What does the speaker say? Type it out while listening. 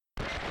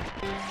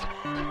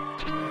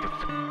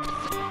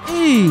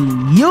Hey,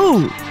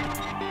 yo!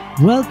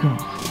 Welcome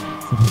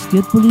sa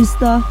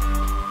BSKTBLSTA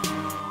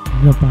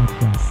na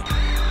podcast.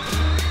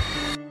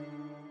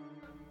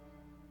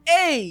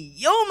 Hey,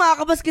 yo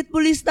mga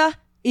kabasketballista!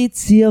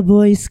 It's your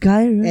boy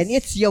Skyrus. And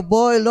it's your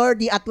boy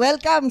Lordy at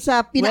welcome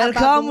sa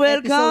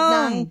pinakabagong episode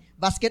ng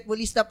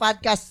Basketballista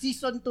Podcast.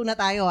 Season 2 na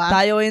tayo ha.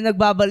 Tayo ay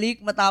nagbabalik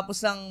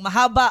matapos ang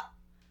mahaba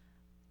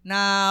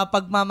na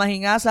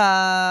pagmamahinga sa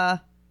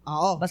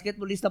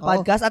Basketballista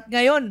Podcast. At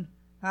ngayon,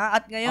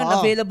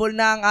 available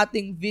na ang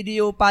ating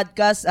video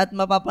podcast at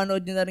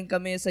mapapanood nyo na rin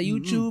kami sa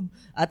YouTube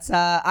at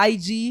sa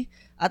IG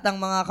at ang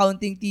mga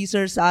counting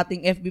teasers sa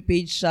ating FB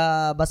page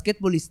sa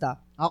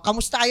Basketballista.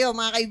 Kamusta kayo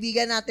mga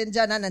kaibigan natin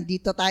dyan?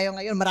 Nandito tayo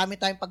ngayon. Marami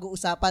tayong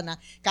pag-uusapan.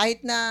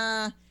 Kahit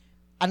na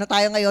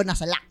tayo ngayon,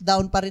 nasa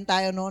lockdown pa rin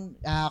tayo noon.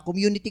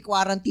 Community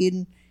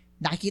quarantine.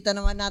 Nakikita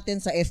naman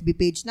natin sa FB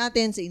page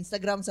natin, sa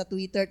Instagram, sa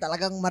Twitter.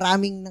 Talagang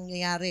maraming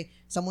nangyayari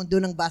sa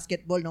mundo ng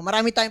basketball. No?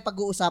 Marami tayong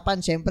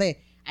pag-uusapan.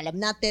 Siyempre, alam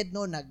natin,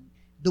 no,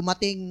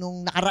 dumating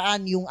nung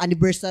nakaraan yung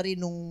anniversary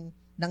nung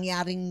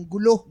nangyaring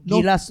gulo, no?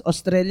 Gilas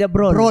Australia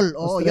Brawl.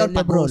 Yun,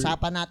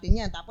 pag-uusapan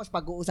natin yan. Tapos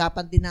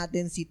pag-uusapan din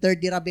natin si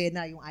Thirdy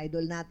Ravena, yung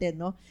idol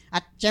natin, no?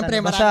 At syempre,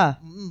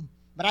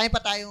 marami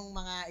pa tayong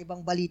mga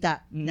ibang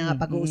balita na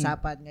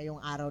pag-uusapan ngayong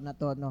araw na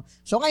to, no?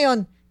 So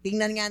ngayon,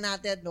 tingnan nga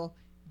natin, no?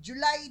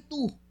 July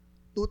 2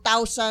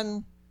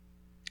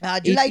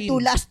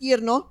 last year,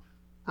 no?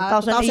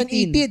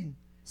 2018.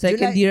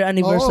 Second year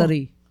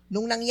anniversary.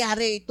 Nung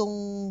nangyari itong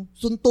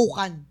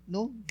suntukan,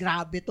 no?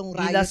 Grabe itong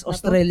riot Gilas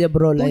Australia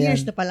Brawl. 2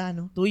 years na pala,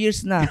 no? 2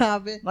 years na.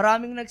 Grabe.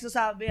 Maraming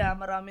nagsasabi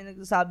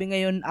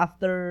ngayon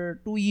after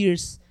 2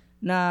 years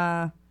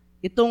na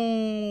itong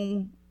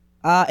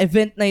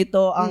event na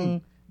ito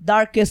ang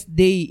darkest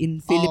day in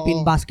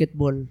Philippine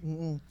basketball.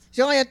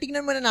 So ngayon,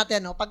 tingnan muna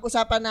natin, no?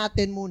 Pag-usapan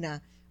natin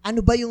muna,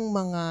 ano ba yung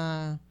mga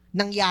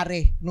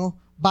nangyari, no?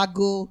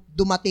 Bago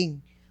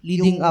dumating.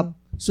 Leading up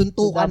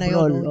suntukan na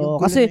yun. No?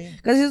 Kasi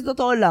sa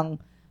totoo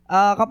lang,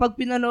 kapag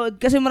pinanood,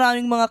 kasi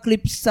maraming mga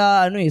clips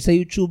sa sa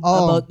YouTube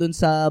about dun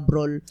sa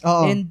brawl.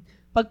 And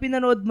pag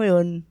pinanood mo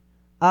yun,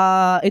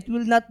 it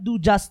will not do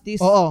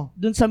justice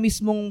dun sa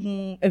mismong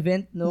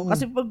event, no?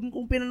 Kasi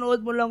kung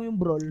pinanood mo lang yung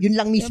brawl, yun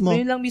lang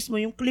mismo,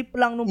 yung clip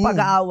lang nung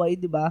pag-aaway,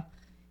 di ba?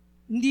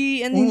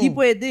 Hindi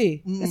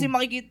pwede. Kasi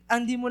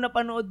hindi mo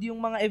napanood yung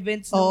mga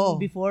events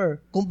before.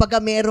 Kumbaga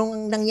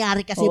merong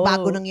nangyari kasi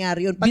bago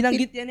nangyari yun.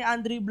 Binanggit yan ni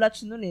Andre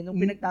Blatch nun nung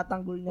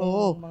pinagtatanggol niya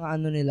yung mga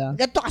nila.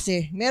 Ganito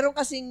kasi, meron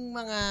kasing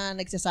mga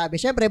nagsasabi,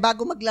 syempre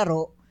bago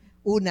maglaro,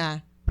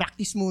 una,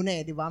 practice muna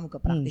di ba?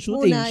 Magka-practice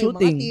muna yung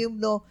mga team,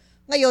 no?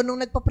 Ngayon,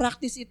 nung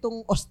nagpa-practice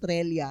itong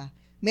Australia,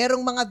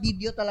 merong mga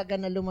video talaga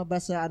na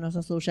lumabas sa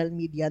social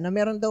media na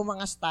meron daw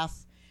mga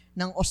staff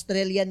ng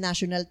Australian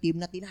national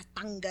team na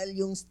tinatanggal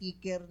yung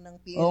sticker ng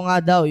PNP. Oo nga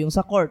daw, yung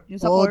sa court.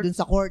 Dun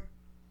sa court.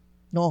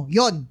 No,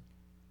 yun.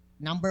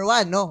 Number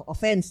 1, no?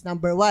 Offense,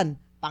 number 1.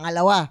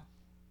 Pangalawa,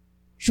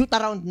 shoot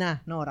around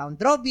na. No, round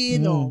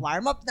robin, no?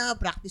 Warm up na,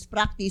 practice.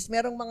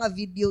 Merong mga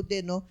video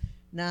din, no?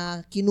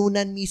 Na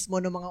kinunan mismo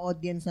ng mga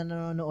audience na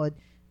nanonood.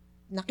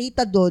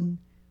 Nakita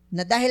doon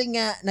na dahil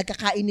nga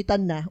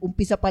nagkakainitan na,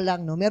 umpisa pa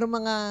lang, no?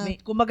 Merong mga...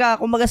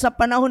 Kumaga sa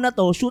panahon na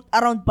to, shoot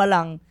around pa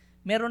lang,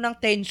 meron ng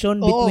tension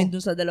between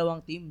dun sa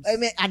dalawang teams.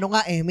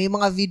 May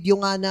mga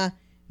video nga na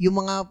yung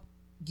mga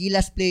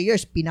Gilas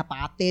players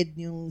pinapatid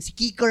yung si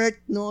Kikert,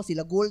 no,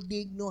 sila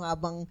Golding, no,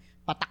 habang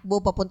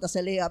patakbo papunta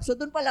sa layup. So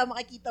doon pala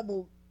makikita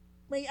mo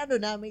may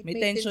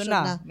tension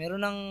na.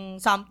 Meron ng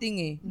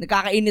something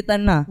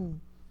nagkakainitan na.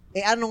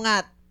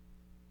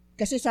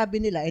 Kasi sabi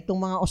nila itong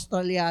mga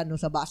Australiano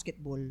sa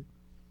basketball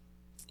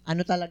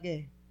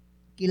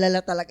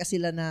kilala talaga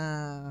sila na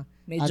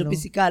medyo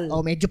physical.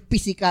 Medyo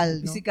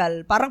physical, no?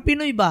 Physical. Parang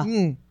Pinoy ba?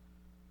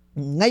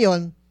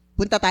 Ngayon,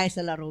 punta tayo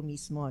sa laro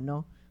mismo,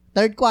 no?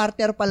 Third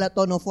quarter pala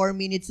to, no? 4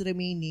 minutes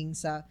remaining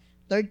sa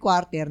third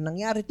quarter.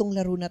 Nangyari tong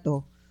laro na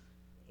to,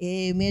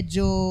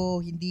 medyo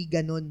hindi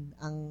ganun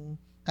ang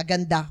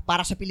kaganda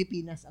para sa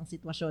Pilipinas ang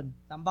sitwasyon.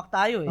 Tambak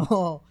tayo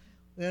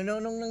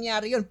Nung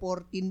nangyari yun,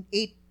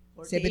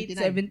 14-8,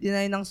 79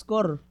 ang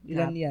score.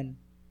 Ilan yan?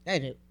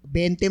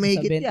 20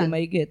 mahigit yan. 20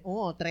 mahigit.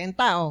 30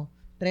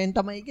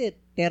 mahigit.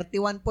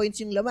 31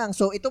 points yung lamang.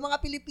 So, itong mga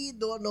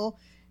Pilipino, no,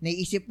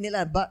 naiisip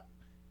nila,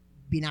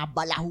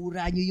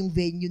 binabalahura nyo yung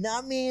venue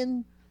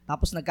namin.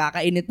 Tapos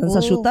nagkakainit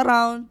sa shoot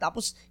around.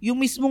 Tapos,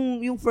 yung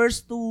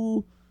first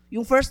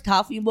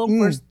half, yung buong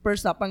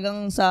first half,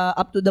 hanggang sa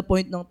up to the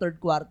point ng third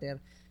quarter,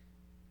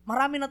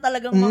 marami na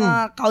talagang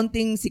mga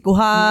counting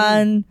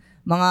sikuhan,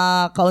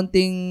 mga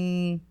counting,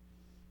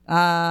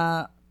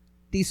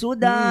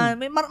 tisudan,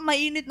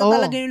 mainit na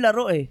talaga yung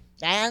laro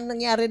Kaya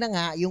nangyari na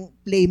nga, yung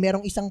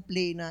merong isang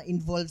play na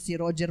involved si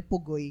Roger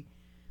Pugoy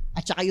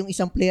at saka yung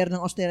isang player ng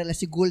Australia,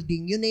 si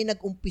Golding, yun na yung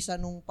nag-umpisa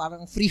nung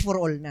parang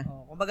free-for-all na.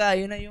 Kumbaga,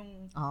 yun na yung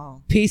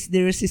face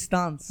the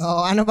resistance.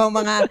 Ano bang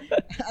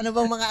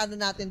mga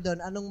natin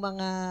doon? Anong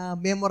mga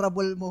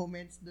memorable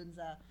moments doon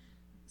sa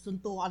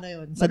suntukan na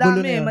yun? Sa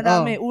gulo na yun?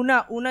 Madami.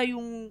 Una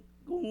yung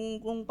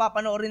kung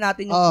papanoorin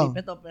natin yung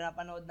clip, ito,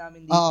 pinapanood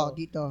namin dito.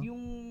 Dito.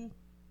 Yung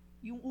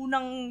yung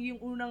unang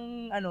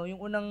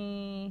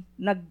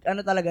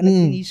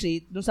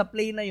nag-initiate doon sa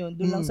play na yon,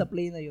 doon lang sa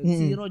play na yon,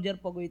 si Roger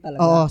Pogoy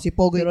talaga. Oo, si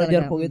Pogoy si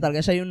Roger talaga. Pogoy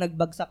talaga. Siya yung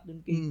nagbagsak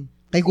doon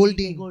kay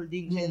Golding.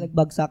 Siya yung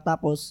nagbagsak,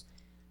 tapos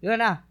yun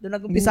na, doon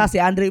nag-umpisa si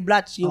Andre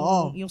Blatch,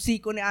 yung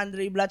siko ni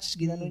Andre Blatch,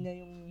 ginano niya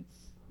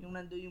yung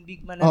nandoon yung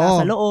big man na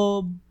nasa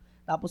loob,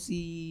 tapos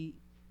si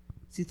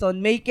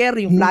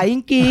Thonmaker, yung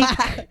flying kick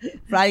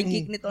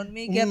ni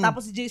Thonmaker,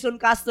 tapos si Jason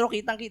Castro,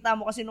 kitang-kita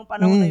mo kasi nung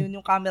panahon na yun,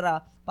 yung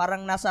camera,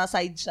 parang nasa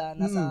side siya,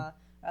 nasa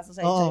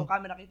side siya, yung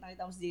camera,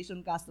 kitang-kita mo si Jason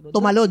Castro.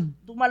 Tumalon,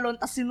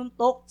 tas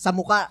sinuntok.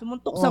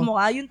 Sumuntok sa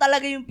mukha. Yun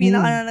talaga yung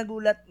pinaka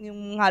nagulat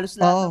yung halos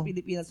lahat ng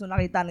Pilipinas. So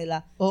nakita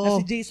nila na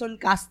si Jason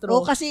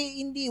Castro. Kasi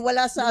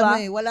wala sa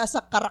diba? Wala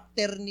sa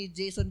karakter ni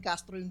Jason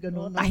Castro yung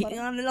gano'n.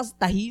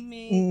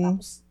 Tahimik,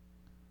 tapos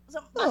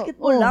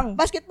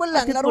Basketball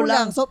lang, laro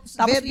lang. So,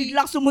 tapos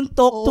biglang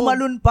sumuntok,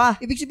 tumalon pa.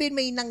 Ibig sabihin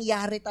may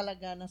nangyari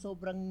talaga na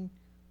sobrang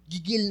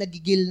gigil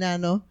na,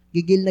 no?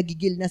 Gigil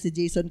na si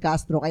Jason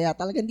Castro. Kaya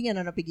talagang hindi niya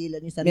na napigilan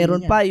yung sarili niya.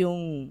 Meron pa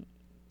yung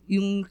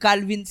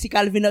si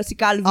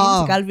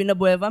Calvin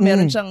Abueva,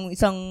 meron siyang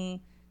isang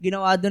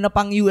ginawa doon na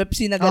pang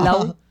UFC na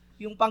galaw.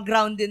 Yung pang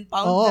ground and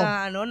pound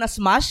na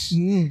smash.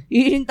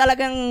 Yun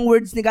talagang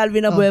words ni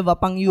Calvin Abueva,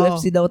 pang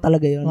UFC daw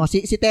talaga yun.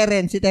 Si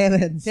Terence.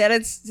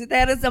 Si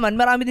Terence naman,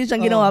 marami din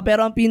siyang ginawa,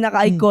 pero ang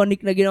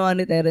pinaka-iconic na ginawa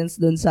ni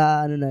Terence doon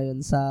sa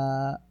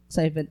sa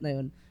event na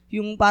yun,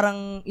 yung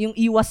parang yung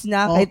iwas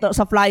niya kahit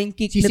sa flying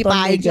kick ni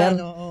Thonmaker.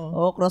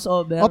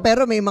 Crossover.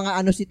 Pero may mga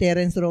si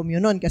Terence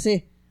Romeo noon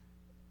kasi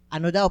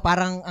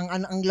parang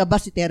ang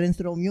labas si Terence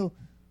Romeo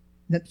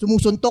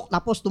sumusuntok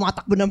tapos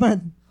tumatakbo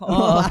naman.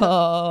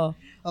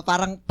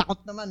 Parang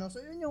takot naman, no? So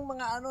yun yung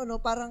mga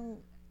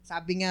parang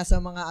sabi nga sa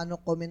mga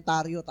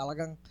komentaryo,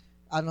 talagang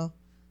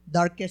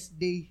darkest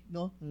day,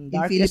 no?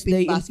 Darkest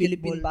day in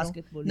Philippine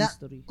basketball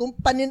history. Kung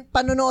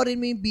panonoorin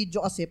mo yung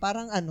video kasi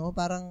parang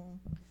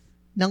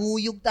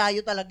nanguyog tayo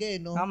talaga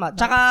no. Tama.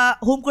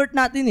 Tsaka home court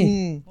natin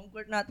Home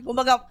court natin.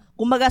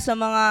 Kumbaga sa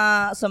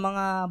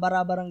mga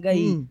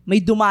barabarangay,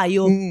 may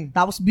dumayo,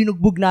 tapos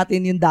binugbog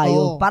natin yung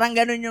dayo. Parang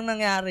ganun yung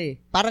nangyari.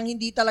 Parang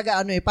hindi talaga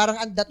parang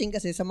ang dating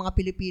kasi sa mga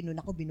Pilipino,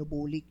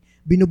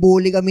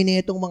 binubuli kami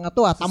nitong mga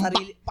to, tambak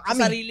pa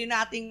kami. Sa sarili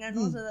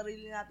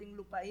nating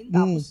lupain,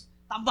 tapos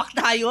tambak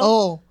tayo.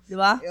 Di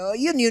ba?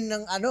 Yun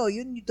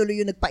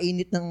tuloy yung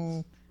nagpainit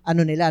ng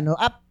nila, no?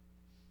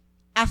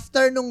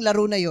 After nung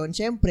laro na yon,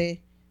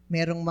 syempre,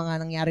 merong mga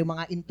nangyari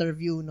mga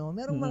interview, no?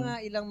 Merong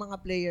mga ilang mga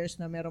players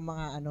na merong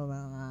mga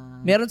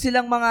meron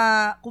silang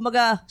mga,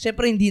 kumaga,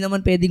 syempre hindi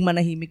naman pwedeng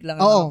manahimik lang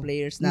ang mga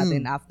players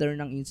natin after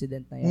ng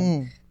incident na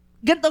yan.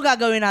 Ganito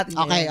gagawin natin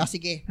ngayon. Okay,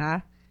 sige.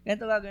 Ha?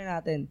 Ganito gagawin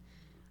natin.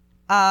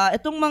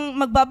 Itong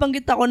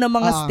magbabanggit ako ng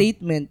mga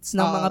statements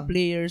ng mga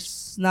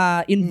players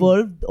na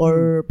involved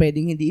or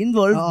pwedeng hindi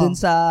involved dun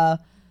sa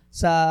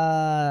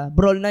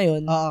brawl na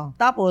yon.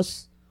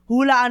 Tapos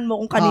hulaan mo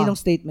kung kaninong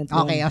statement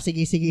yun. Okay,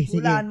 sige.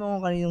 Hulaan mo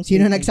kung kaninong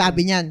statement. Sino yun.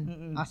 nagsabi niyan?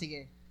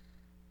 Sige.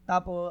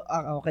 Tapos,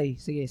 okay,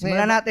 sige.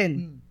 Simulan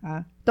natin.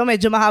 Ito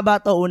medyo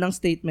mahaba to, unang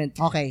statement.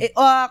 Okay.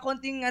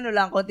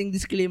 Konting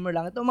disclaimer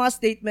lang. Itong mga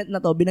statement na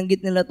to,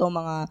 binanggit nila to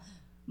mga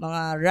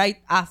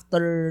right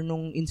after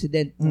nung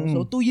incident.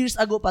 So, 2 years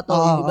ago pa to.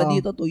 Yung iba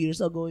dito, 2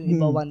 years ago. Yung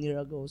iba 1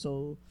 year ago.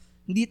 So,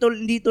 hindi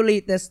to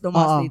latest to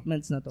mga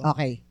statements na to.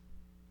 Okay.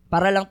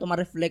 Para lang to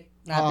ma-reflect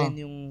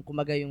natin yung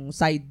kumaga yung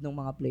side ng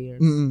mga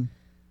players.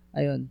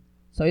 Ayun.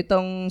 So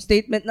itong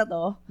statement na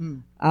to,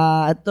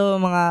 ito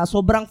mga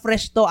sobrang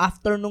fresh to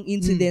after nung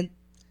incident.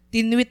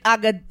 Tinweet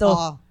agad to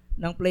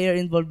ng player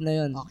involved na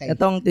yun. Okay.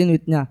 Itong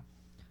tinweet niya.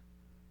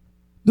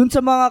 Dun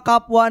sa mga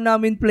kapwa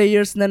namin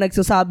players na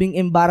nagsasabing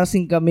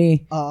embarrassing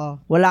kami,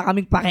 wala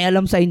kaming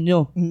pakialam sa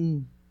inyo.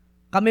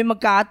 Kami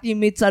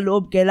magka-teammates sa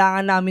loob,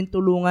 kailangan namin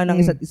tulungan ng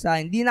isa't isa.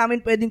 Hindi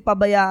namin pwedeng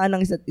pabayaan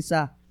ng isa't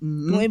isa.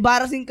 Kung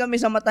embarrassing kami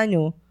sa mata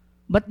nyo,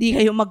 ba't di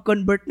kayo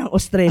mag-convert ng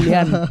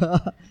Australian?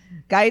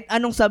 Kahit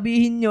anong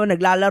sabihin nyo,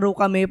 naglalaro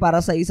kami para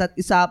sa isa't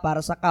isa,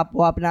 para sa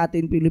kapwa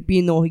natin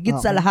Pilipino, higit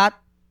sa lahat,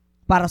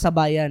 para sa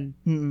bayan.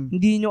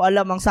 Hindi nyo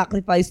alam ang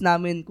sacrifice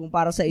namin kung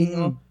para sa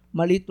inyo.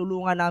 Mali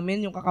tulungan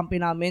namin, yung kakampi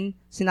namin,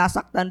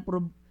 sinasaktan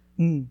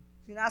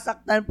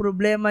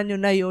problema nyo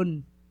na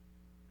yun.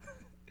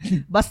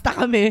 Basta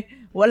kami,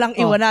 walang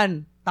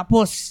iwanan.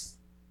 Tapos.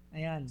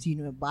 Ayan.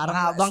 Sino? Parang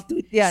habang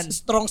tweet yan.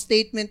 Strong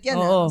statement yan.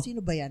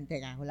 Sino ba yan?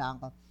 Teka, hulaan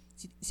ko.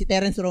 Si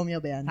Terence Romeo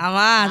ba yan?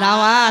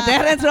 Tama.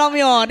 Terence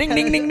Romeo. Ding,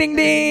 ding, ding, ding,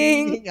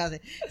 ding. Kasi,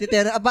 si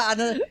Terence,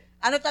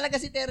 ano talaga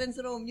si Terence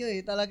Romeo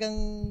Talagang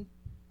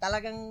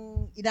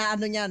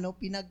inaano niya, no?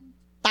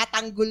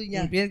 Pinagtatanggol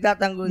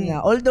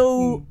niya.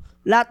 Although,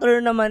 latter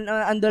naman,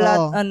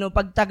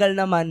 pagtagal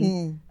naman,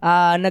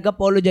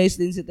 nag-apologize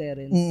din si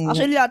Terence.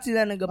 Actually, lahat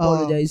sila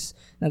nag-apologize.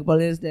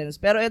 Nag-apologize si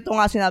Terence. Pero ito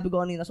nga sinabi ko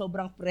kanina,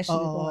 sobrang fresh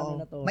nito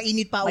na to.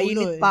 Mainit pa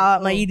ulo.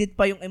 Mainit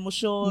pa yung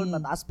emosyon,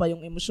 mataas pa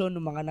yung emosyon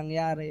ng mga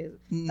nangyari.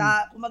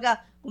 Kumaga,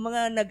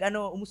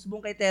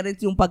 umusbong kay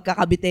Terence yung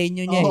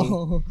pagkakabitenyo niya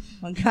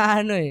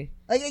Magkano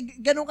Ay,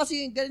 ganun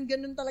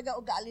talaga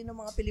ugali ng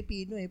mga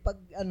Pilipino Pag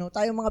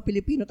tayong mga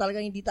Pilipino,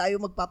 talagang hindi tayo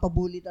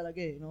magpapabuli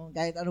talaga no?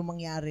 Kahit anong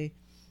mangyari.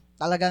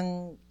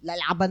 Talagang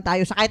lalaban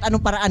tayo sa kahit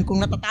anong paraan. Kung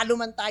natatalo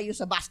man tayo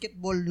sa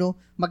basketball, no,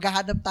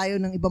 maghahanap tayo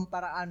ng ibang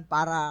paraan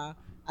para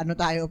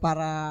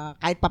para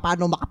kahit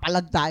papaano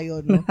makapalag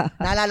tayo, no.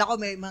 Naalala ko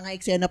may mga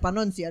eksena pa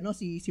noon si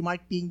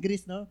Mark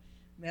Pingris, no.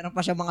 Meron pa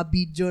siya mga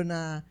video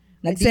na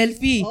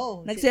nag-selfie.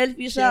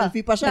 Nag-selfie siya.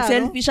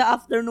 Nag-selfie siya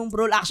after nung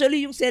brawl.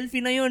 Actually, yung selfie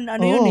na yun,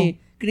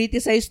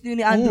 criticized yun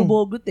ni Andrew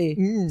Bogut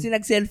Kasi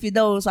nag-selfie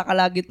daw sa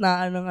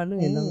kalagitnaan ng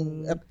ng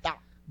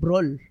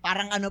brawl.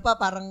 Parang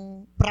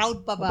parang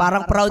proud pa ba?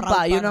 Parang proud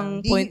pa. Yun ang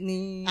point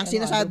ni... Ang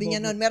sinasabi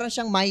niya noon, meron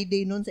siyang My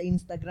Day noon sa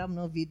Instagram,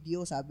 no,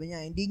 video. Sabi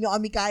niya, hindi nyo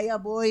kami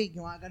kaya, boy.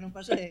 Gumaganon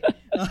pa siya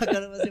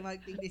Gumaganon pa si Mark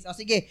Pingris. O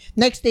sige,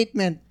 next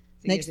statement.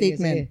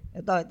 Sige.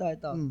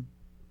 Ito.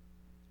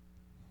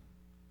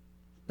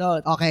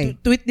 Okay.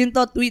 Tweet din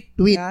to, tweet.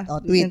 Tweet.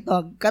 Tweet.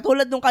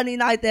 Katulad nung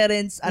kanina kay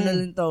Terence,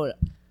 din to.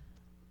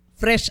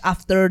 Fresh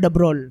after the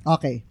brawl.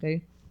 Okay.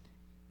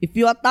 If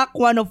you attack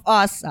one of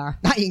us,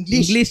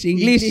 English. If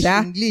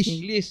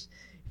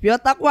you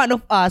attack one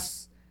of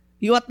us,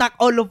 you attack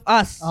all of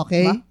us.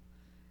 Okay. Diba?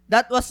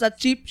 That was a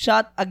cheap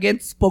shot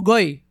against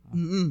Pogoy.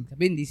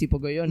 Sabi, hindi si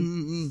Pogoy yun.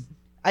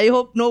 I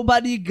hope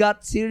nobody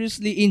got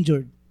seriously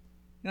injured.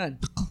 Yan.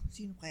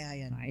 Sino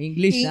kaya yan?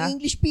 English,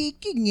 English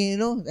speaking,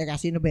 no? Teka,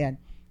 sino ba yan?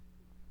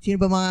 Sino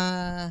ba mga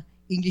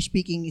English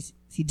speaking?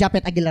 Si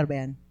Japet Aguilar ba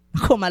yan?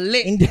 Ako,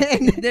 mali. Hindi.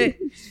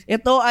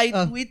 Ito ay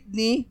tweet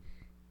ni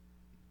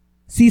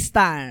si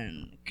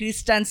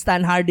Christian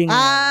Stan Hardinger.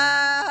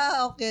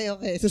 Okay.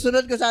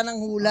 Susunod ko sanang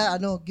hula,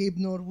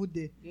 Gabe Norwood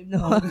Gabe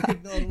Norwood.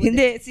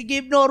 Hindi, si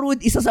Gabe Norwood,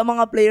 isa sa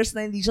mga players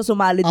na hindi siya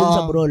sumali dun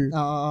sa brawl.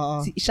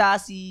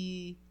 Si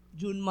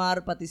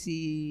Junmar, pati si...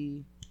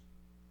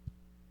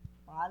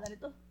 Pangalan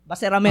nito?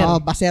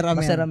 Baseramer.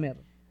 Baseramer.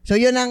 So,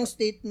 yun ang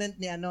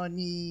statement ni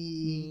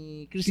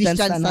Christian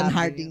Stan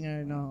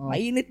Hardinger. No?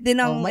 Mainit din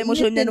ang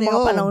emosyon niya ng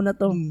mga panahon na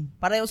to.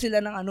 Pareho sila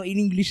ng in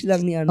English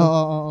lang ni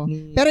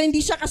Pero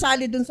hindi siya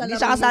kasali dun sa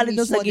Hindi siya kasali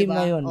dun sa game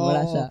ngayon.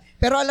 Wala siya.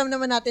 Pero alam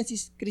naman natin si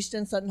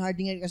Christian Stan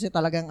Hardinger kasi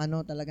talagang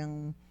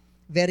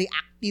very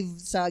active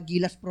sa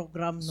Gilas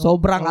program. No?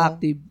 Sobrang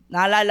active.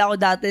 Naalala ko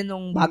dati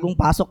nung bagong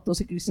pasok to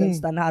si Christian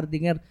Stan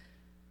Hardinger.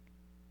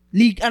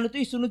 League,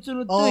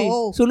 sunod-sunod to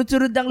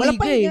Sunod-sunod ang league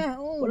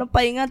Walang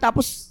pahinga.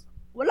 Tapos,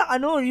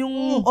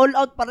 yung all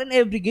out pa rin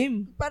every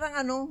game. Parang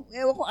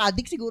ewan ko,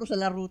 addict siguro sa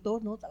laro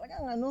to, no? Talagang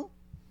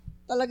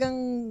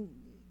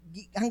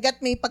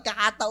hanggat may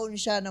pagkakataon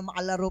siya na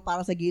makalaro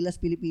para sa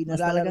Gilas Pilipinas,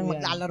 talagang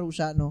maglalaro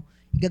siya, no?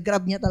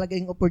 Igagrab niya talaga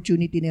yung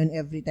opportunity na yun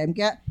every time.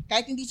 Kaya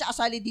kahit hindi siya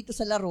kasali dito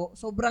sa laro,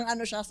 sobrang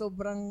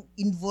sobrang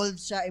involved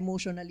siya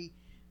emotionally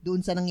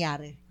doon sa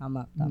nangyari.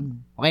 Tama.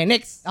 Okay,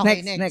 next.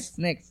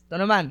 Ito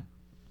naman.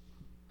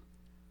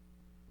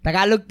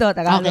 Tagalog to.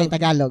 Okay,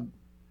 Tagalog.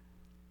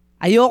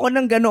 Ayoko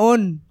ng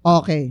ganoon.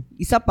 Okay.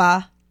 Isa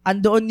pa,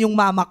 andoon yung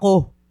mama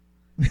ko.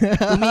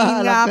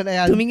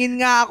 Tumingin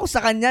nga ako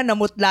sa kanya,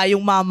 namutla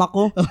yung mama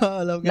ko.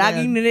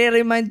 Laging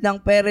nire-remind ng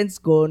parents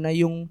ko na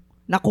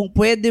kung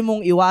pwede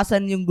mong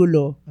iwasan yung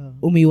gulo,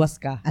 umiwas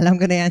ka. Alam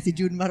ko na yan, si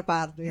Junmar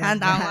Pardo yan.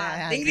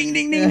 Tama. Ding, ding,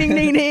 ding, ding, ding,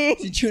 ding, ding.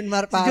 Si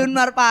Junmar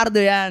Pardo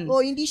yan.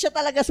 Hindi siya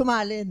talaga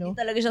sumali, no? Hindi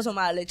talaga siya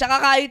sumali.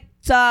 Tsaka kahit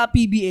sa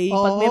PBA,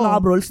 pag may mga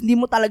brawls, hindi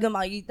mo talaga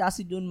makikita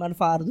si Junmar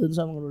Pardo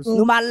sa mga brawls.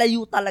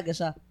 Lumalayo talaga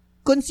siya.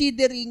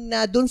 Considering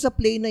na doon sa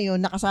play na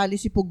yon nakasali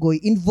si Pugoy,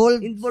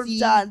 involved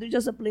siya, doon siya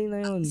sa play na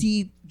yon.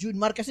 Si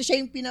Junmar kasi siya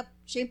yung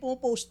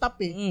pumo-post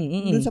up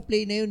doon sa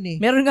play na yon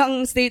Meron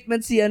ngang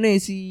statement si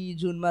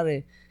Junmar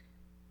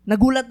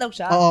Nagulat daw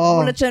siya.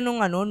 Nagulat siya nung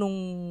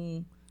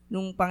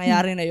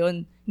pangyayari na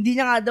yon. Hindi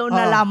niya nga daw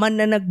nalaman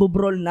na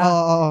nagbo-brawl na.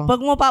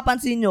 Pag mo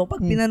papansin nyo,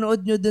 pag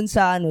pinanood nyo doon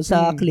sa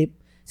sa clip,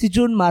 si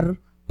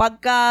Junmar,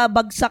 pagka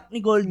bagsak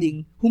ni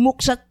Golding,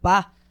 humukshot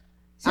pa.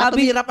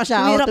 Tumira pa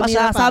siya.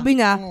 Sabi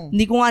niya,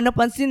 hindi ko nga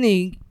napansin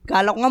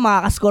Kala ko nga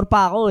makakascore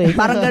pa ako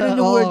Parang ganun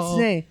yung words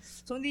niya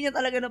So hindi niya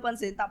talaga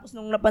napansin. Tapos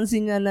nung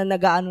napansin niya na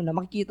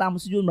makikita mo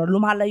si Junmar,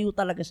 lumalayo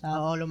talaga siya.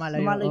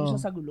 Lumalayo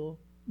siya sa gulo.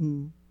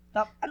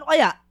 Ano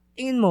kaya?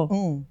 Tingin mo?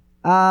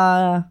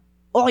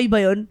 Okay ba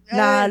yun?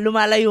 Na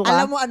lumalayo ka?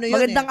 Alam mo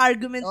Magandang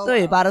argument to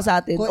para sa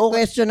atin.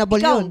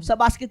 Questionable yun. Sa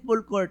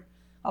basketball court,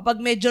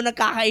 kapag medyo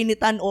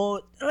nagkakainitan o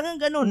talagang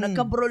ganun,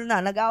 nagka-brawl na,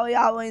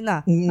 nag-away-away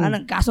na,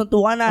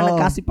 nagkasuntukan na,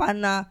 nagkasipahan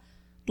na,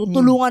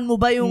 tutulungan mo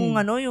ba yung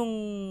yung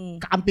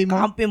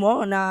kakampi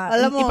mo na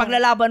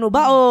ipaglalaban mo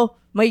ba o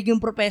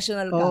magiging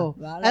professional ka?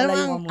 Alam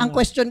mo, ang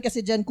question kasi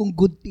dyan kung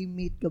good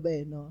teammate ka ba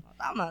no?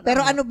 Tama.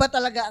 Pero ano ba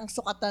talaga ang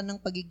sukatan ng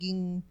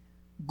pagiging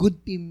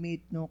good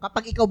teammate, no?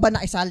 Kapag ikaw ba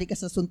naisali ka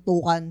sa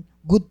suntukan,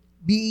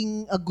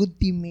 being a good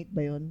teammate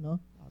ba yun, no?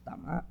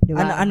 Tama. Diba?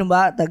 Ano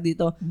ba tag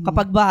dito?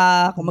 Kapag ba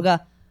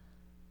kumaga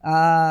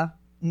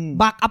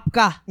backup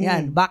ka.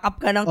 Yan,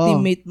 backup ka ng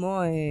teammate mo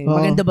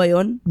maganda ba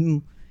 'yon?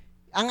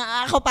 Ang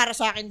ako para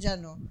sa akin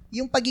diyan, no,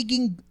 yung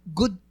pagiging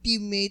good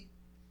teammate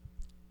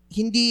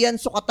hindi yan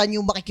sukatan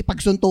yung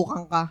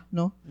makikipagsuntukan ka,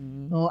 no?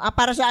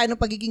 Para sa akin,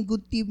 pagiging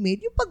good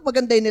teammate, yung pag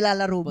maganda yung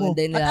nilalaro mo.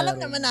 At alam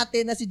naman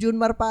natin na si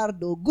Junmar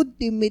Pardo, good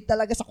teammate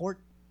talaga sa court.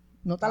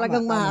 No,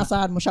 talagang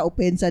maaasahan mo siya,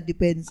 opensa,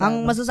 depensa.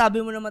 Ang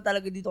masasabi mo naman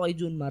talaga dito kay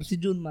Junmar, si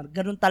Junmar,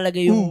 ganun talaga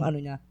yung ano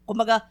niya.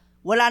 Kumaga,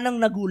 wala nang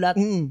nagulat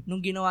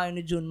nung ginawa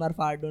yun ni Junmar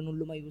Pardo nung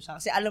lumayo siya.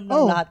 Kasi alam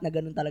ng lahat na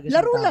ganun talaga siyang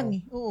tao. Laro lang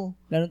eh. Oo.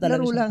 Ganun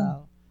talaga siyang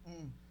tao.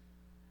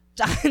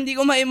 Tsaka hindi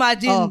ko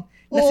ma-imagine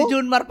na si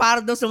Junmar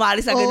Pardo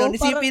sumali sa ganun.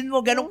 Isipin mo,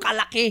 ganun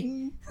kalaki.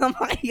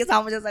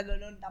 Makikisama siya sa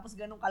ganun. Tapos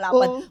ganun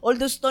kalapad.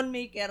 Although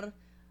Stonemaker,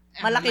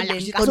 malaki din.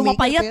 Si Kaso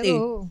mapayat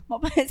pero,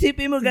 Mapayat.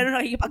 Isipin mo, ganun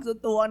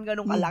nakikipagsuntukan,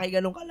 ganun kalaki,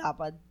 ganun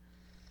kalapad.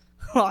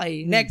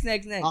 Okay, next.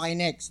 Okay,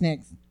 next.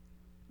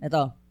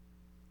 Ito.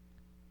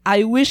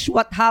 I wish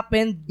what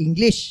happened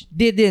English.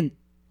 didn't.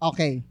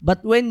 Okay.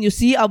 But when you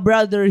see a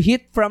brother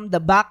hit from the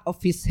back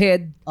of his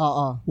head,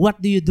 what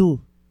do you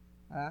do?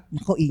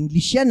 Nako,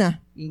 English yan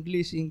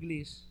English.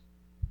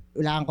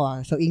 Ulaan ko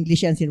So,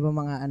 English yan. Sino ba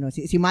mga ano?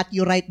 Si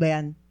Matthew Wright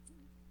ba yan?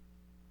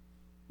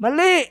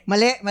 Mali.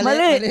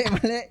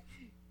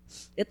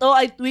 Ito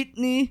ay tweet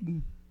ni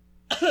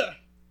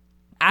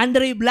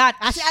Andre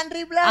Blatt. Si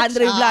Andre Blatt.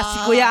 Si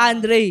Kuya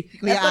Andre.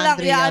 Kuya Ito lang,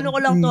 Andre iaano ko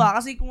lang to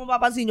kasi kung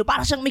mapapansin nyo,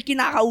 para siyang may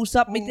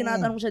kinakausap, may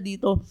tinatanong siya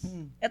dito.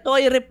 Ito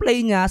ay reply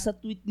niya sa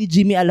tweet ni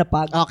Jimmy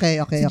Alapag. Okay.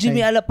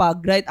 Jimmy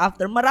Alapag, right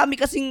after. Marami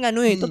kasing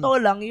totoo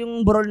lang,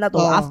 yung brawl na to,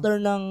 after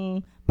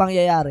ng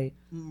pangyayari.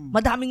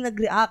 Madaming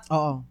nag-react.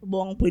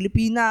 Buong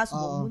Pilipinas,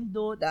 buong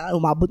mundo.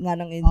 Umabot nga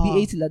ng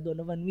NBA, sila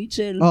Donovan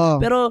Mitchell.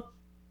 Pero,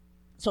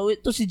 so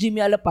ito si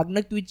Jimmy Alapag,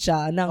 nag-tweet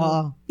siya ng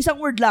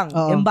isang word lang,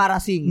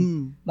 embarrassing.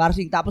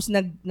 Embarrassing. Tapos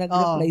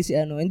nag-reply si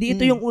Hindi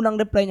ito yung unang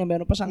reply niya,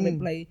 meron pa siyang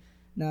reply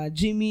na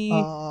Jimmy,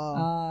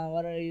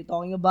 what are you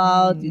talking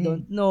about? You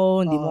don't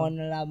know, hindi mo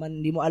nalaman,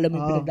 hindi mo alam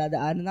yung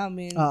pinagdadaanan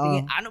namin.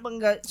 Ano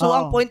bang So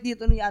ang point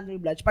dito ni Andre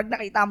Blatch, pag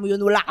nakita mo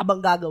yun, wala ka bang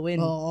gagawin?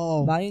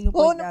 Yun yung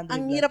point ni Andre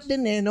ang Blatch. hirap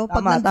din no?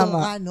 Pag nandun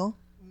ka, no?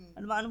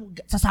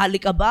 Sasali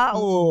ka ba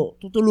o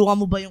tutulungan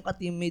mo ba yung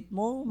ka-teammate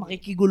mo?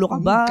 Makikigulo ka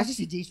ba? Kasi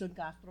si Jason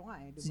Castro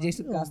nga diba? Si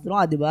Jason Castro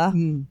nga, di ba?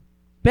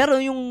 Pero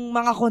yung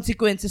mga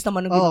consequences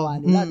naman ng ginawa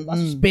nila, diba?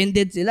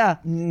 Suspended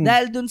sila.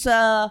 Dahil dun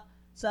sa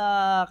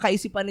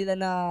kaisipan nila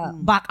na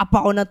back up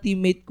ako ng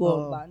teammate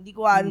ko, diba? Hindi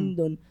ko alam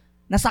dun.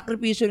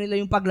 Nasakripisyo nila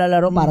yung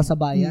paglalaro para sa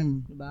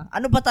bayan, diba?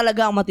 Ano ba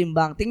talaga ang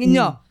matimbang? Tingin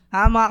nyo,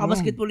 mga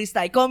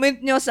kabasketballista, i-comment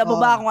nyo sa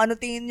baba kung ano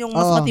tingin yung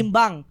mas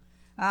matimbang.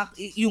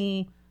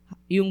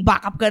 Yung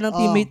backup ka ng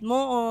teammate mo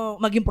o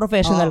maging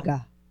professional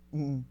ka.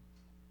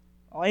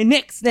 Okay,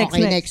 next.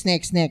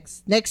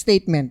 Next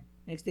statement.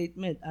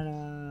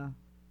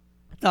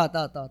 Ito.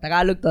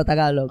 Tagalog to.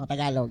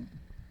 Tagalog.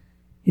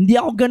 Hindi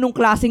ako ganung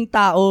klaseng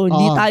tao.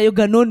 Hindi tayo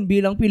ganun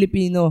bilang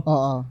Pilipino.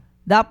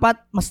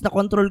 Dapat mas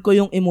na-control ko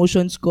yung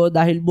emotions ko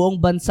dahil buong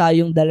bansa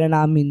yung dala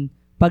namin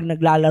pag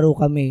naglalaro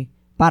kami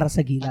para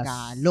sa Gilas.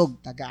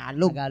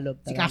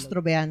 Tagalog. Si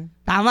Castro ba yan?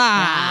 Tama!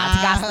 Si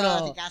Castro.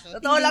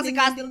 Totoo lang, si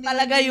Castro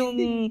talaga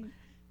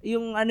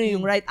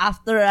yung right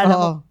after,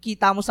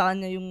 kita mo sa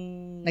kanya yung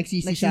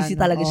nagsisi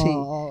talaga siya.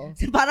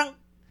 Parang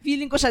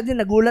feeling ko siya din,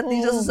 nagulat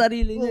din siya sa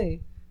sarili niya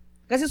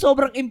Kasi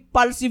sobrang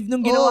impulsive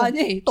nung ginawa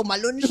niya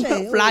Tumalon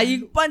siya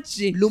Flying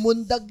punch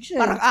Lumundag siya.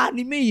 Parang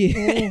anime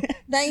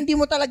Na hindi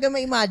mo talaga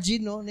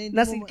ma-imagine, no?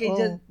 Na si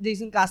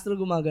Jason Castro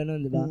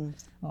gumaganon, di ba?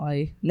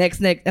 Okay.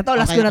 Next. Ito,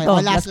 last ko na to.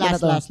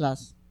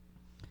 Last.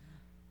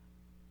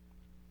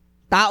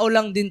 Tao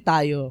lang din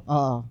tayo.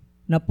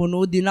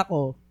 Napuno din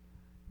ako.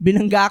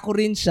 Binangga ko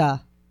rin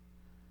siya.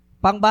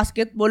 Pang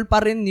basketball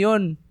pa rin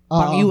yun.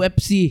 Pang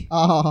UFC.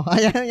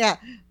 Ayan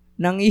nga.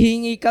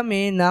 Nanghihingi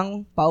kami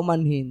ng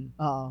paumanhin.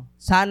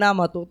 Sana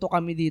matuto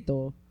kami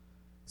dito.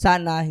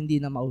 Sana hindi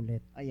na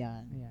maulit.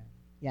 Ayan.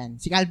 Yan.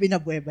 Si Calvin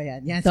Abueva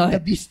yan. Yan, si The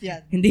Beast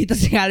yan. Hindi ito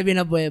si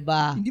Calvin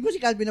Abueva. Hindi ba si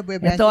Calvin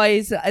Abueva yan?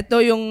 Ito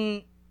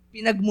yung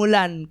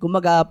pinagmulan,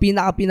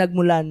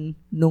 pinaka-pinagmulan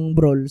nung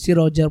brawl, si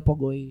Roger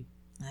Pogoy.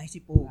 Ay,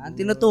 si Pogoy. Ang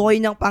tinutukoy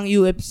niyang pang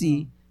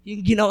UFC,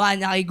 yung ginawa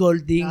niya kay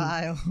Golding.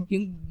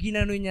 Yung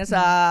ginano niya sa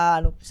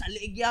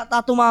leeg yata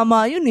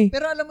tumama yun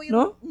Pero alam mo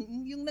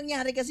yung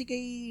nangyari kasi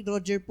kay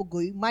Roger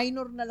Pogoy,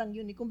 minor na lang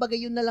yun Kumbaga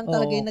yun na lang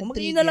talaga yung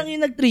nag-trigger. Yun na lang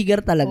yung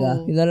nag-trigger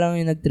talaga. Yun na lang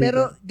yung nag-trigger.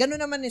 Pero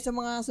gano'n naman sa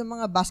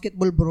mga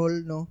basketball brawl,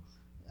 no?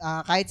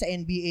 Kahit sa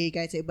NBA,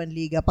 kahit sa ibang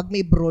liga, pag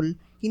may brawl,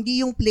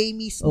 hindi yung play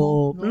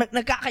mismo. No?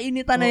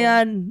 Nagkakainitan na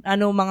yan.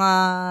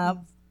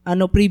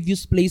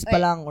 Previous plays pa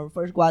lang or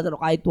first quarter o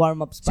kahit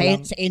warm-ups pa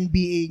lang. Sa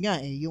NBA nga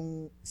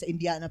yung sa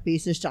Indiana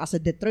Pacers tsaka sa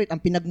Detroit, ang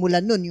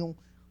pinagmulan nun yung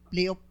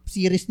playoff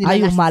series nila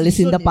yung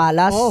Malice in the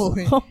Palace.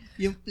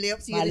 Yung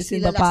playoff series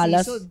nila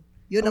last season.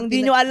 Yun kung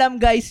hindi nyo alam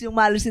guys, yung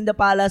Malice in the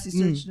Palace,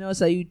 i-search nyo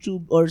sa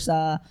YouTube or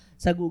sa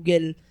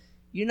Google.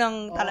 Yun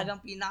ang talagang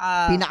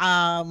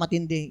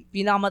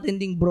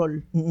pinakamatinding brawl.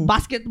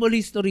 Basketball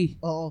history.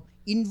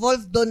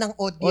 Involved doon ng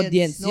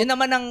audience. No? Yun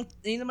naman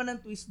ang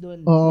twist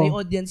doon. May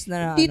audience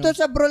na dito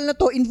sa brawl na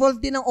to,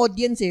 involved din ang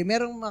audience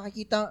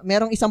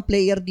merong isang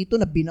player dito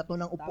na binato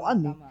ng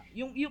upuan. Tama.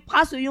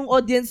 Yung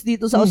audience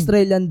dito sa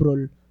Australian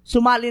brawl,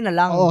 sumali na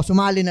lang. Oo,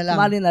 sumali na lang.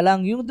 Sumali na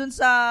lang. Yung dun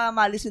sa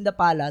Malice in the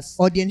Palace,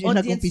 audience yung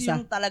nag-umpisa.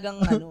 Yung talagang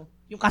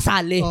yung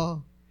kasali.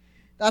 Oo.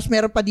 Tapos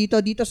meron pa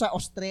dito sa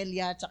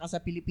Australia tsaka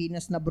sa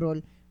Pilipinas na brawl,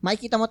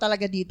 makikita mo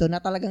talaga dito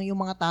na talagang yung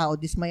mga tao,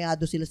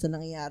 dismayado sila sa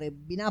nangyayari.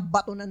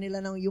 Binabato na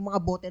nila yung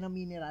mga bote ng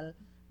mineral,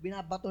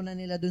 binabato na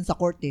nila dun sa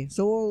court eh.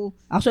 So,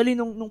 actually,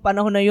 nung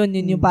panahon na yun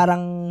yung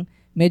parang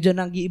medyo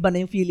nag-iiba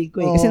na yung feeling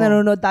ko eh. Kasi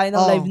nanonood tayo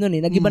ng live nun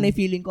eh. Nag-iba na yung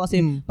feeling ko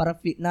kasi parang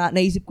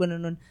naisip ko na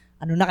nun,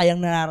 ano na kayang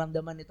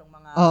nararamdaman nitong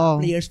mga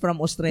players from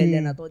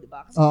Australia na to, di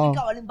ba? Kasi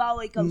ikaw, alimbawa,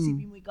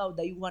 isipin mo ikaw,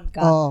 dayuhan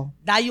ka,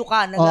 dayo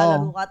ka,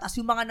 naglalaro ka, tapos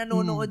yung mga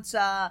nanonood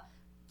sa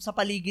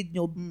paligid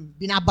nyo,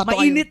 binabato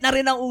mainit kayo. Na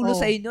rin ang ulo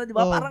sa inyo, di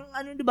ba? Parang,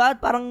 di ba?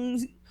 Parang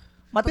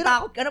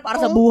matatakot ka na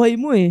para sa buhay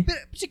mo eh.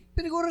 Pero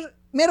siguro,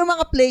 meron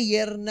mga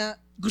player na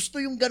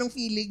gusto yung ganong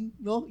feeling,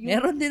 no? Yung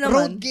meron din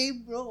naman. Road game,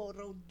 bro.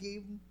 Road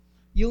game.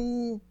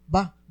 Yung,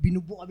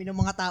 binubo kami ng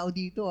mga tao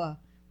dito,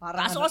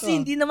 Kaso kasi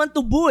hindi naman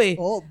tubo eh.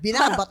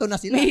 Binabato na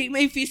sila.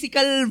 May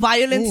physical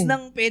violence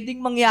nang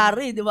pwedeng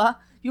mangyari, di ba?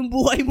 Yung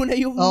buhay mo na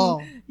yung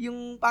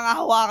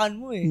pangahawakan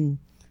mo eh.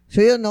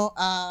 So yun,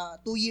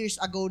 2 years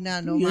ago na,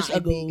 mga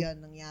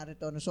kaibigan, nangyari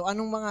to. So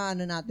anong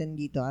mga natin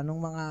dito? Anong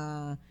mga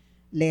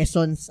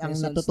lessons ang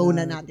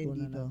natutunan natin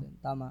dito?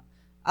 Tama.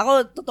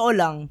 Ako, totoo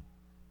lang,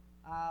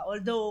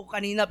 although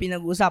kanina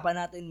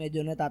pinag-uusapan natin,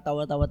 medyo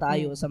natatawa-tawa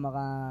tayo sa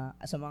mga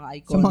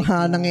iconic. Sa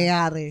mga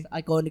nangyayari.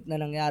 Iconic na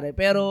nangyari.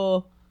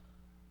 Pero,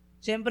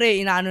 siyempre,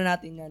 inaano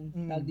natin yan.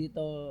 Tag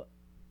dito,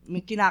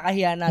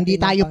 kinakahiya natin.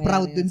 Hindi tayo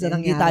proud dun sa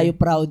nangyari. Hindi tayo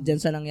proud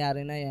dyan sa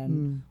nangyari na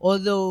yan.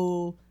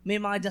 Although, may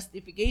mga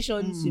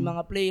justifications, yung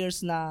mga players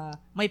na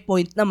may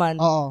point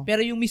naman. Pero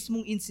yung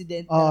mismong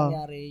incident na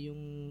nangyari, yung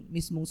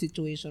mismong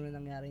situation na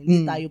nangyari,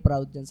 hindi tayo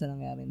proud dyan sa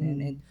nangyari na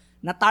yan. And,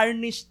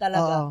 na-tarnish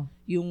talaga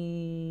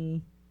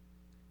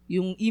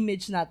yung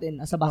image natin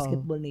as a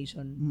basketball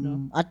nation.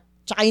 No? At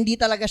tsaka hindi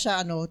talaga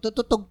siya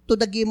to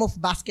the game of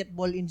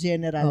basketball in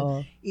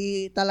general.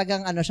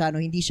 Talagang siya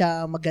hindi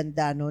siya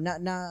maganda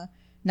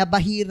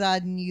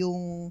nabahiran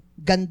yung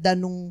ganda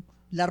nung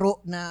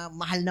laro na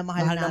mahal na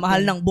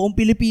mahal ng buong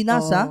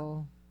Pilipinas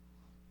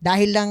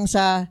dahil lang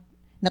sa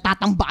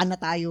natatambaan na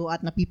tayo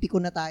at napipiko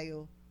na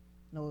tayo.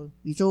 No.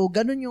 So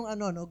ganun yung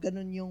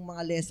ganun yung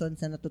mga lessons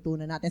na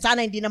natutunan natin.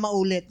 Sana hindi na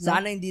maulit.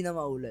 Sana hindi na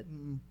maulit.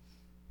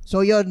 So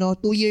yun, 2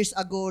 years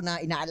ago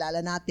na inaalala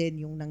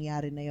natin yung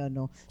nangyari na yun,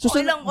 So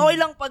okay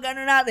lang pag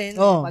natin,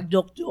 pag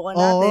joke-joke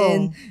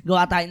natin,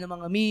 gawa tayo ng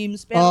mga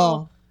memes,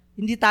 pero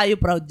hindi tayo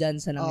proud dyan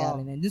sa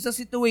nangyari na yun. Doon sa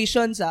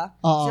situations, sa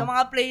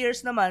mga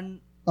players naman,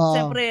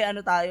 siyempre,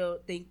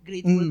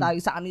 grateful tayo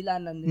sa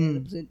kanila na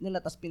nirepresent nila,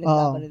 tapos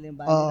pinaglaban nila yung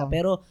bahay nila.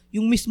 Pero,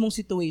 yung mismong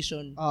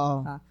situation,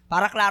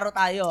 para klaro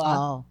tayo,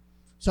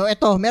 So,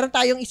 meron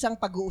tayong isang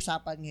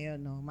pag-uusapan ngayon,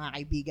 mga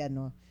kaibigan,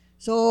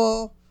 So,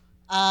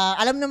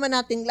 alam naman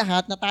nating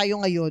lahat na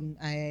tayo ngayon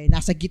ay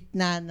nasa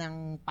gitna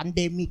ng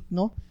pandemic,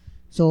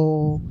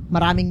 So,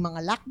 maraming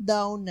mga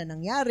lockdown na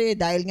nangyari.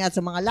 Dahil nga sa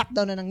mga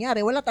lockdown na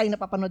nangyari, wala tayong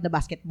napapanood na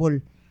basketball.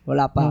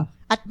 Wala pa.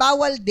 At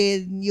bawal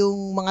din yung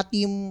mga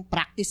team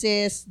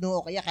practices,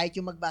 o kaya kahit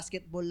yung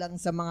mag-basketball lang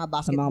sa mga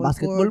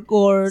basketball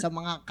court, sa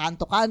mga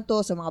kanto-kanto,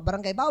 sa mga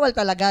barangay. Bawal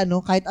talaga,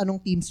 kahit anong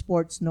team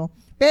sports,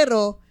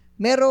 Pero,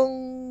 merong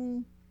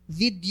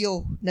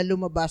video na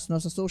lumabas,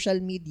 sa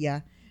social media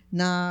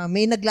na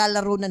may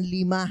naglalaro ng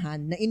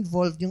limahan na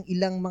involved yung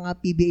ilang mga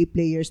PBA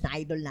players na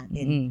idol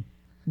natin.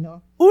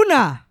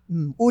 Una.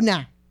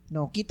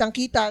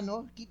 Kitang-kita,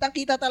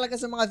 Kitang-kita talaga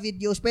sa mga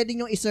videos. Pwede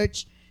nyo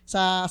i-search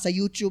sa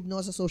YouTube,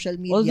 sa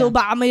social media. Although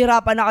baka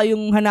mahirapan na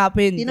kayong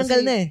hanapin.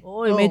 Tinanggal na eh.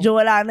 Medyo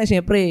wala na.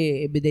 Siyempre,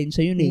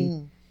 ebidensya yun eh.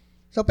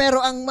 So, pero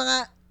ang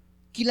mga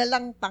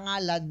kilalang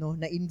pangalan,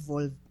 na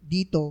involved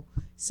dito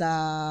sa,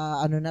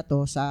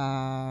 sa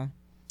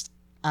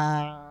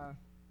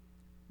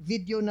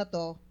video na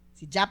to,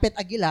 si Japet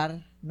Aguilar,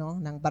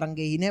 ng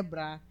Barangay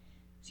Ginebra,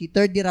 si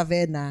Thirdy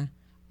Ravena,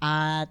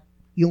 at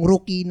yung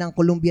rookie ng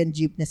Colombian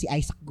Jeep na si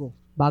Isaac Go.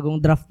 Bagong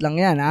draft lang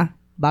yan,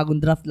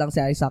 Bagong draft lang si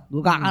Isaac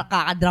Go.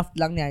 Kaka-draft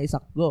lang ni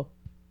Isaac Go.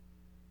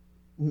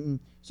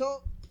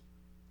 So,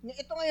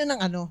 ito ngayon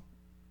ng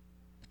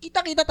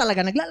kita-kita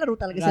talaga, naglalaro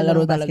talaga sila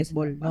ng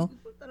basketball,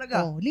 Basketball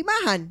talaga.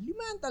 Limahan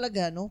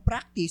talaga,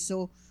 practice.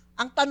 So,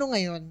 ang tanong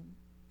ngayon,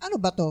 ano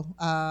ba to?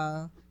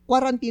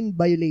 Quarantine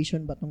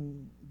violation ba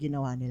tong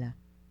ginawa nila?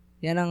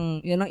 Yan ang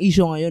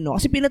issue ngayon,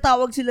 Kasi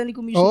pinatawag sila ni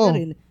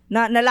Commissioner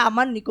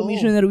nalaman ni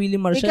Commissioner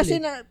Willie Marshall. Kasi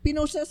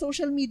pinost sa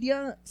social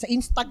media, sa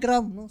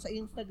Instagram, Sa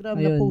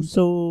Instagram ayun, na post.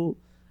 So,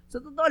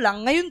 sa totoo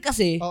lang, ngayon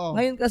kasi,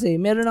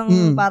 meron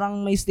ng parang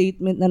may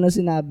statement na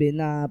sinabi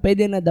na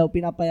pwede na daw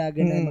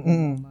pinapayagan na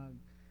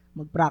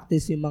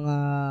mag-practice yung mga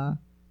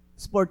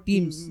sport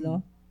teams,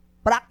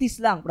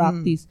 Practice lang.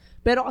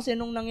 Pero kasi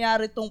nung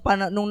nangyari tong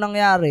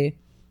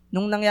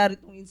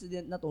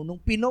incident na to, nung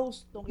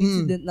pinost tong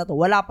incident na to,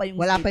 wala pa yung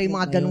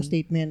mga ganong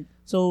statement.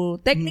 So,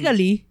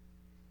 technically,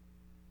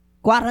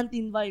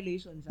 quarantine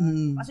violation siya.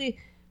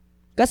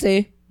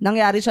 Kasi,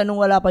 nangyari siya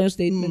nung wala pa yung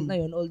statement na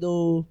yun,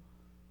 although,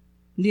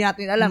 Hindi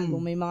natin alam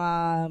kung may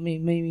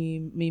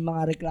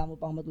mga reklamo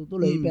pang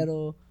matutuloy,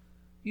 pero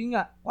yun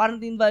nga,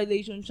 quarantine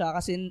violation siya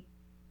kasi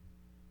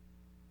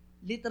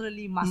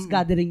literally mass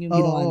gathering yung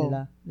ginawa nila,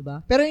 'di ba?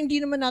 Pero hindi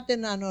naman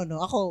natin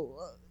ako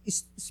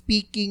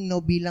speaking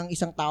bilang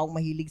isang taong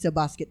mahilig sa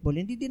basketball,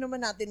 hindi din naman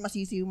natin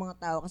masisi yung mga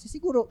tao kasi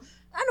siguro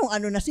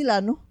ano na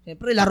sila, no?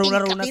 Siyempre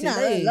laro-laro na sila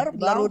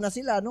Laro na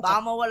sila, no? Baka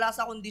mawala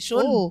sa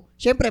kondisyon. Oo.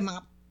 Siyempre mga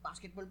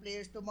basketball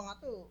players mga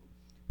to.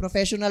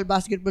 Professional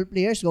basketball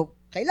players,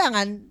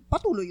 kailangan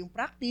patuloy yung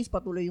practice,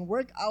 patuloy yung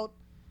workout,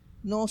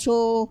 no?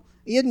 So,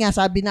 iyon nga,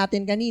 sabi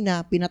natin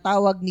kanina,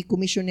 pinatawag ni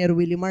Commissioner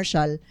Willie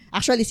Marshall.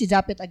 Actually, si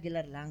Japet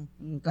Aguilar lang.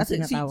 Kasi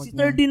si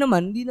Thirdy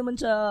naman, hindi naman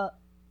siya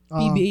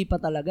PBA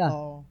pa talaga.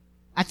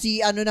 At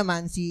si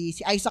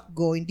Isaac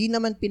Go, hindi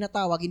naman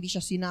pinatawag, hindi siya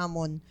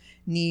sinamon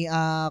ni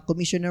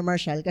Commissioner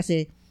Marshall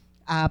kasi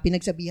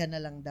pinagsabihan na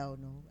lang daw,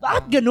 no.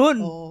 Bakit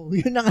ganun?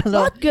 Yun ang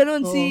Bakit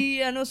ganun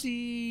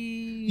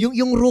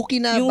yung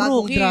rookie na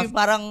bagong draft.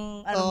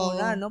 Parang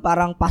muna, no?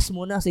 Parang pass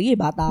muna. Sige,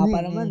 bata ka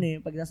pa naman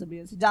pag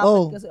nasabihin si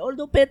Japet kasi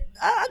although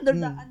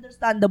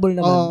understandable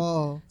naman.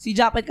 Si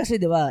Japet kasi,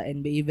 'di ba,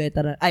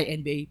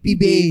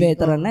 PBA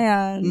veteran na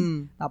 'yan.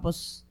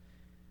 Tapos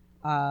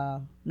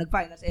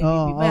nag-finals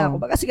MVP pa yan.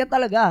 Kumbaga sikat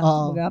talaga.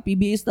 Kumbaga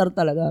PBA star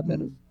talaga.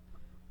 Pero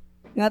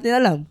natin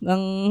alam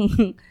ang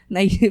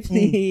naisip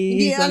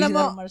ni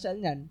Marshall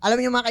niyan. Alam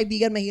niyo mga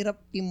kaibigan, mahirap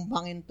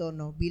timbangin to,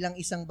 no? Bilang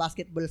isang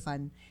basketball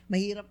fan,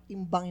 mahirap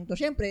timbangin to.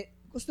 Siyempre,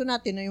 gusto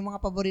natin na yung mga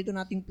paborito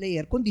nating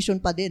player,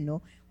 condition pa din, no?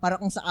 Para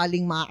kung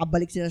sakaling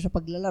makakabalik sila sa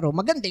paglalaro,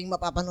 maganda yung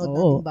mapapanood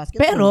nating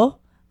basketball. Pero,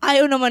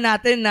 ayaw naman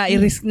natin na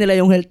i-risk nila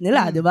yung health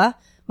nila, di ba?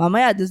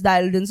 Mamaya,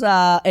 dahil dun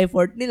sa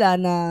effort nila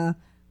na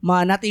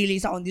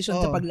manatili sa kondisyon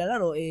sa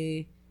paglalaro,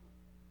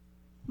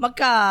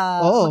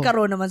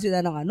 magkaroon naman sila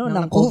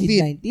ng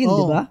COVID-19,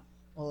 di ba?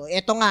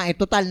 Eto nga,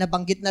 total,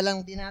 nabanggit na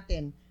lang din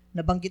natin.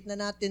 Nabanggit na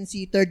natin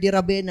si Thirdy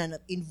Ravena na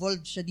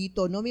involved siya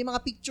dito. No, may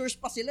mga pictures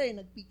pa sila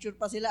nag-picture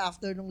pa sila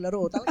after nung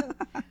laro. Talagang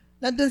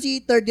nandun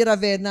si Thirdy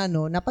Ravena,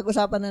 no,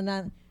 napag-usapan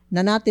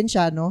na natin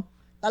siya, no.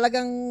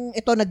 Talagang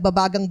ito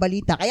nagbabagang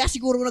balita. Kaya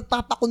siguro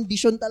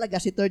nagpapakondisyon talaga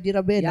si Thirdy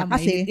Ravena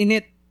kasi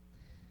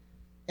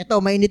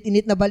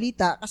mainit-init na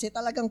balita kasi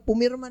talagang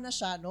pumirma na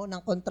siya, no,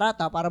 ng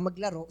kontrata para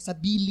maglaro sa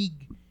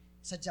B-League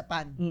sa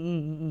Japan.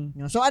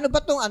 So ano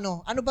ba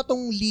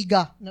tong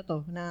liga na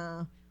to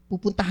na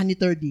pupuntahan ni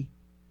Thirdy?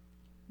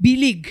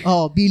 B-League.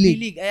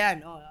 B-League. Ayan,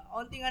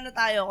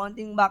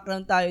 konting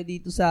background tayo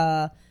dito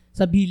sa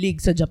B-League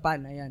sa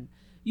Japan. Ayan.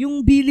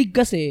 Yung B-League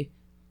kasi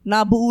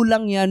nabuo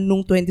lang yan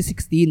nung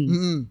 2016.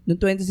 Nung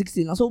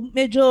 2016 lang. So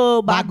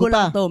medyo bago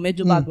lang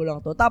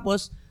to.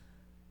 Tapos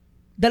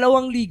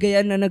dalawang liga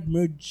yan na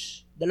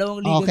nag-merge.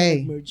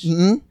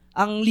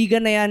 Ang liga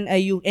na yan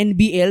ay yung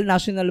NBL,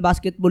 National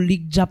Basketball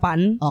League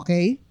Japan.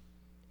 Okay.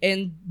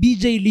 And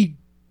BJ League.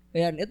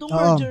 Ayan. Itong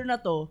merger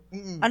na to,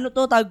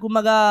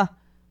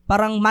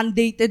 parang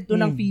mandated to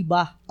ng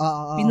FIBA.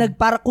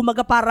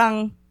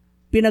 Parang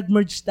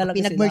pinag-merge talaga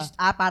sila.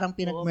 Parang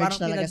pinag-merge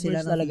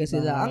talaga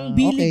sila.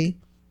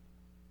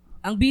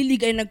 Ang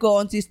B-League ay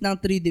nagko-consist ng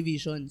 3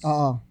 divisions.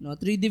 No,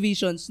 3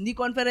 divisions, hindi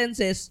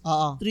conferences,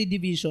 3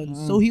 divisions.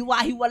 So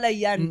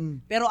hiwa-hiwalay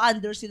 'yan. Pero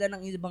under sila ng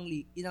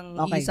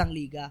isang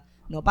liga.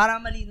 No, para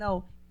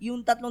malinaw,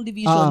 yung 3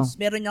 divisions,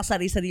 meron niyang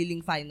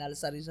sari-sariling finals,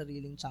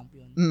 sari-sariling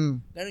champion.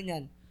 Meron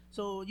 'yan.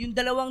 So, yung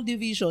 2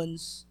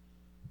 divisions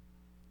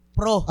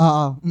pro.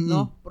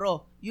 No,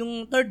 pro.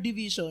 Yung 3rd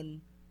division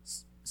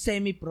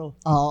semi-pro.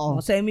 No,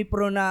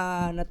 semi-pro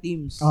na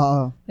teams.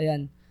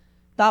 Ayan.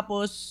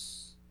 Tapos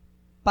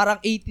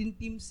parang 18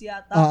 teams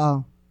yata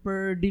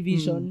per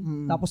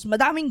division. Tapos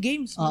madaming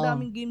games.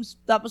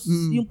 Tapos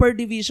yung per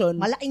division,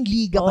 malaking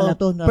liga pala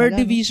to. Per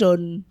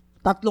division,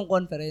 3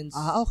 conference.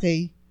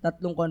 Okay. 3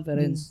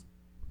 conference.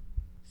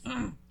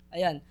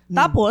 Ayan.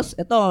 Tapos,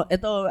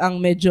 ito ang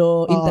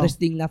medyo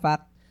interesting na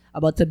fact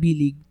about sa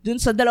B-League. Dun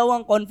sa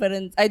 2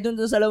 conference, dun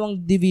sa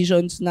 2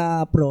 divisions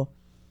na pro,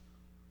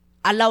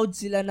 allowed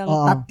sila ng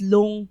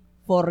 3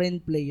 foreign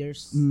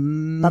players.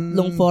 3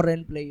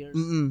 foreign players.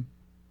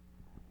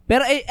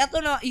 Pero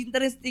eto na,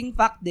 interesting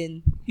fact din,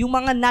 yung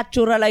mga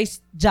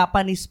naturalized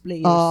Japanese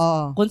players,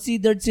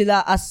 considered sila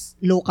as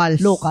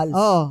locals. Okay.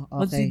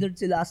 Considered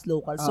sila as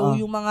locals. So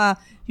yung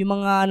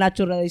mga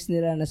naturalized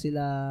nila na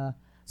sila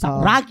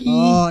Sakuragi.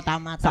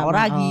 Tama.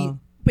 Sakuragi.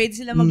 Pwede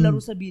sila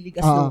maglaro sa B-League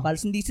as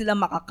locals. Hindi sila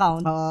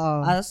maka-count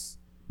as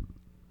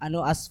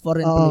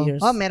foreign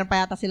players. Meron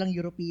pa yata silang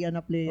European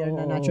na player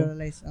na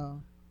naturalized.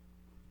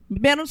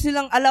 Meron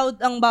silang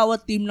allowed ang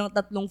bawat team ng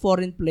 3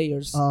 foreign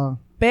players.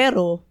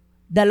 Pero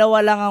 2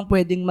 lang ang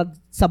pwedeng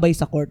magsabay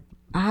sa court.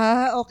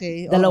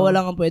 Okay. 2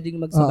 lang ang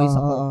pwedeng magsabay sa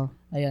court.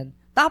 Ayan.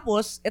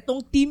 Tapos, etong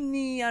team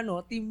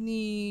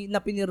na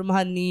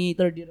pinirmahan ni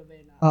Thirdy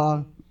Ravena.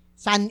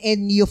 Sun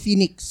and Niyo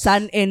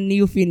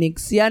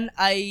Phoenix. Yan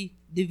ay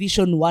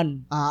Division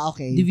 1.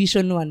 Okay.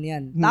 Division 1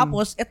 yan.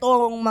 Tapos, ito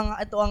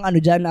ang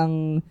diyan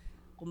ang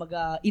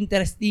kumaga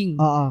interesting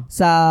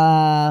sa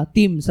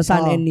team, sa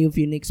Sun and Niyo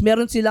Phoenix.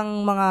 Meron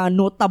silang mga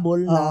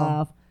notable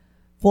na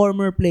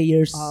former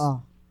players.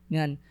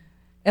 Yan.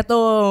 Ito,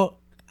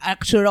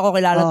 sure ako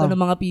kilala to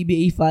ng mga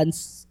PBA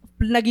fans.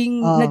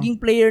 Naging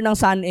player ng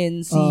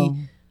Sun-N si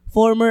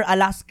former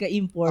Alaska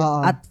import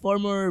at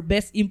former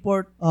best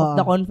import of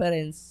the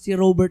conference, si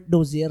Robert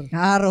Dozier.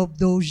 Rob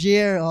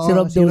Dozier. Si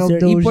Rob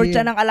Dozier. Import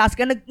siya ng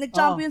Alaska.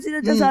 Nag-champion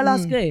sila dyan sa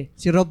Alaska eh.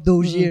 Si Rob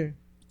Dozier.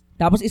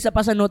 Tapos isa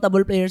pa sa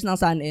notable players ng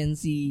Sun-N,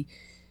 si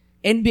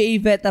NBA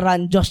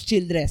veteran Josh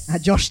Childress.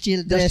 Josh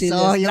Childress.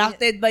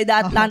 Drafted by the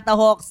Atlanta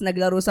Hawks,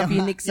 naglaro sa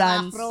Phoenix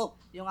Suns.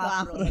 Yung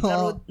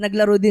afro.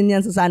 Naglaro din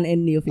yan sa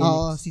Sun-N Niyo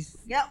Phoenix.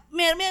 Kaya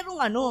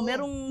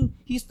merong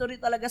history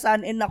talaga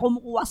Sun-N na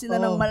kumukuha sila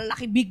ng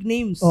malaki big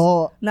names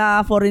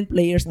na foreign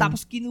players.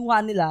 Tapos kinuha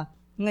nila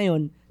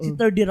ngayon si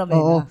Thirdy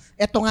Ravena.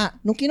 Eto nga,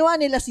 nung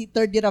kinuha nila si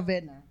Thirdy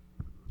Ravena,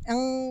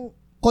 ang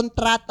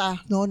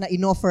kontrata na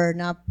inoffer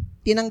na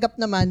tinanggap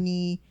naman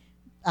ni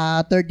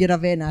Thirdy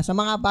Ravena sa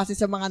mga base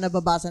sa mga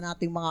nababasa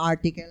nating mga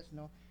articles,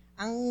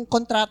 ang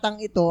kontratang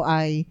ito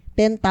ay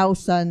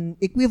 10,000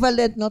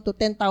 equivalent to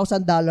 $10,000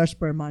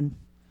 per month.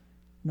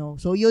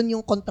 So yun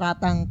yung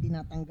kontratang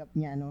tinatanggap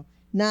niya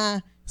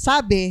na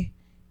sabi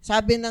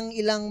ng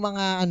ilang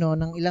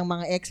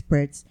mga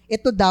experts,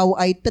 ito daw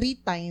ay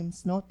 3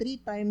 times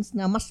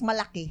na mas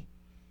malaki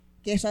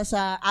kaysa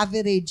sa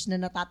average na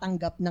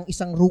natatanggap ng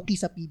isang rookie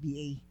sa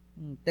PBA.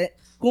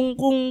 Kung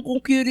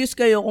curious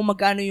kayo kung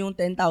magkano yung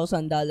 $10,000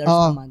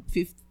 a month,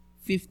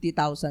 50,000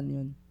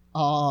 yun.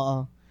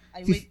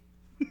 Ay, wait.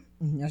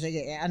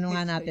 Sige, ano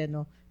nga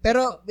natin,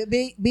 Pero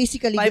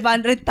basically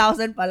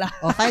 500,000 pala.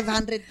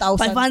 500,000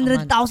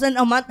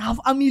 a month,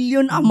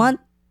 $500,000 a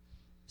month.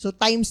 So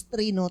times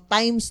 3,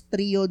 times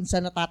 3 yun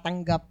sa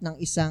natatanggap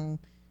ng isang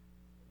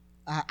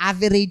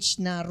average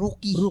na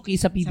rookie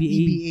sa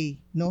PBA.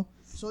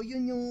 So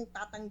yun yung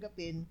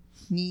tatanggapin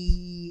ni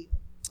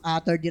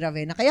Thirdy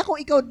Ravena. Kaya kung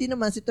ikaw din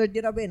naman si Thirdy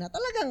Ravena,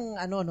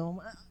 talagang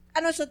ano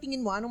sa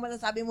tingin mo? Anong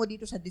masasabi mo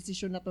dito sa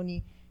desisyon na to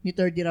ni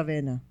Thirdy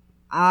Ravena?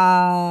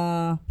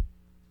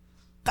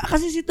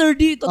 Kasi si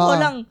Thirdy, totoo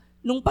lang,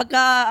 nung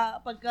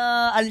pagka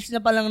alis na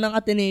pa lang ng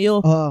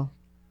Ateneo,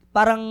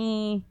 parang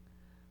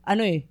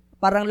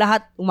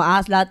lahat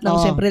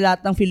siyempre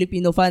lahat ng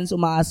Filipino fans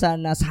umaasa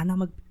na sana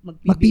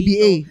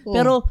mag-PBA.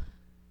 Pero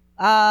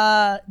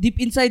deep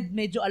inside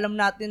medyo alam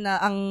natin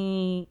na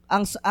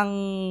ang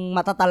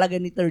mata talaga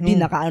ni Thirdy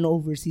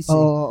naka-overseas.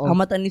 Ang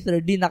mata ni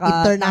Thirdy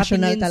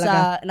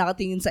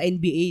nakatingin sa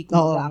NBA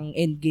kung ang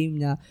end game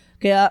niya.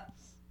 Kaya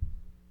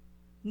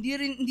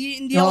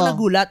hindi ako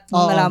nagulat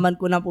nung nalaman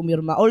ko na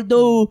pumirma.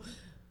 Although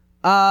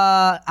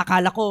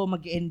akala ko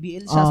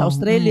mag-NBL siya sa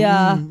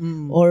Australia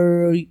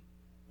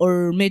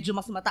or medyo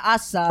mas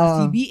mataas sa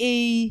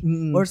CBA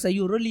or sa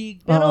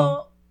EuroLeague.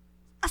 Pero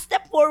a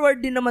step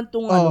forward din naman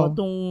tong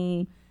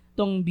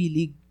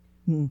B-League.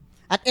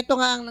 At ito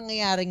nga ang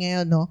nangyayari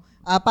ngayon,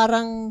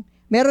 parang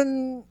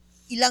meron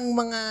ilang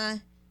mga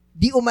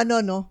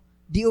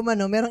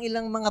merong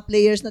ilang mga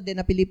players na din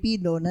na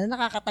Pilipino na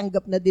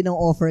nakakatanggap na din ng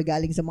offer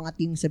galing sa mga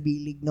team sa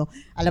B-League,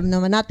 Alam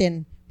naman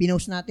natin,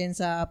 pinost natin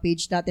sa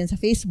page natin sa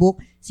Facebook,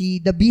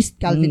 si The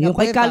Beast, Calvin Abueva. Yung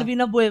kay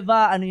Calvin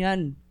Abueva,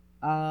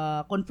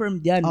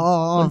 confirmed yan.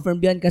 Confirmed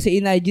yan kasi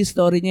in IG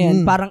story niya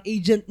yan. Parang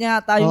agent niya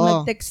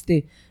tayong nag-text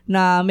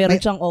na meron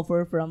siyang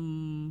offer from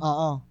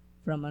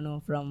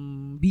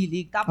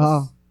B-League.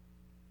 Tapos,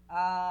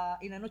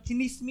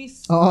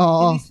 chinismis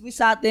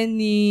sa atin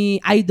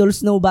ni Idol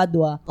Snow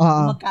Badwa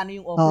magkano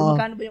yung offer.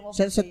 Magkano ba yung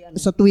offer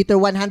sa Twitter?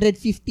 $150,000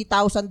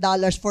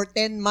 for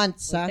 10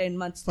 months. For 10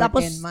 months.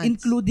 Tapos,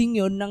 including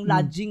yon ng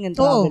lodging and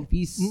travel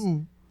fees.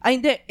 Ay,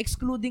 hindi.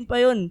 Excluding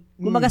pa yun.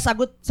 Kumaga,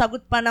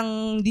 sagot pa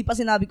ng, hindi pa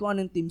sinabi ko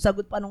anong team,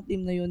 sagot pa ng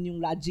team na yun yung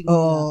lodging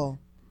nila.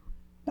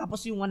 Tapos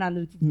yung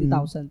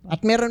 150,000 pa.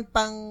 At meron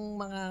pang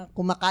mga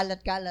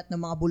kumakalat-kalat na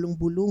mga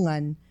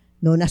bulong-bulungan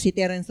na si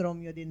Terence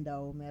Romeo din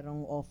daw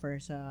merong offer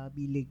sa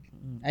B-League.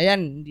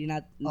 Ayan,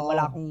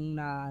 wala akong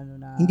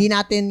hindi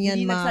natin yan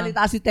hindi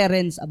nagsalita si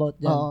Terence about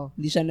dyan.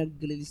 Hindi siya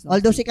nag-release.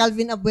 Although si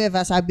Calvin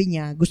Abueva, sabi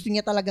niya, gusto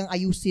niya talagang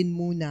ayusin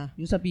muna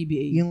yung sa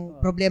PBA. Yung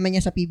problema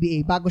niya sa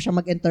PBA bago siya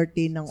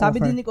mag-entertain ng sabi offer.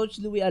 Sabi din ni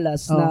Coach Louie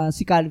Alas na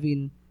si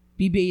Calvin,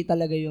 PBA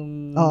talaga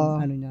yung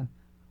niya.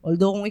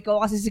 Although kung ikaw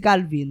kasi si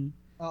Calvin,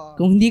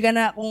 kung hindi ka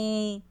na, kung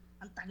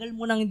ang tagal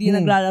mo nang hindi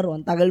naglalaro,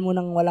 ang tagal mo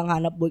nang walang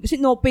hanap buhay. Kasi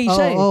no pay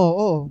siya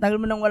tagal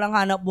mo nang walang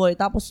hanap buhay,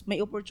 tapos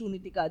may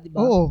opportunity ka, di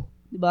ba?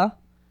 Di ba?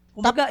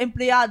 Kung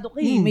empleyado ka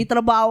may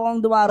trabaho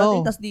kang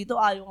dumarating, tas dito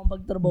ayaw kang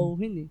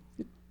pagtrabahuhin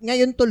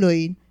Ngayon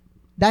tuloy,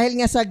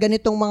 dahil nga sa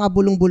ganitong mga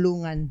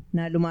bulong-bulungan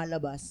na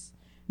lumalabas,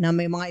 na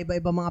may mga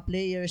iba-iba mga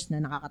players na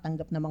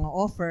nakakatanggap ng mga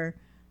offer,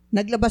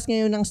 naglabas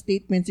ngayon ng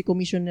statement si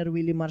Commissioner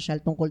Willie Marshall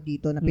tungkol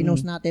dito na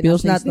pinost natin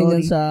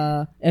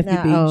sa FB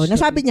page.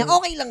 Nasabi niya,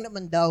 okay lang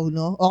naman daw,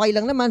 Okay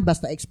lang naman,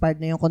 basta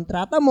expired na yung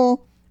kontrata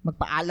mo,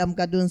 magpaalam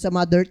ka dun sa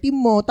mother team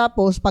mo,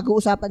 tapos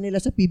pag-uusapan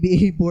nila sa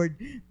PBA board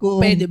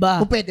kung pwede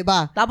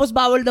ba. Tapos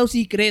bawal daw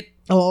secret.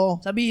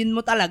 Sabihin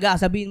mo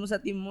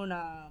sa team mo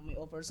na may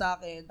offer sa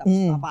akin, tapos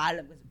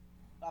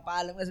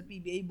papaalam ka sa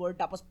PBA board,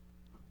 tapos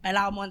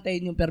kailangan mo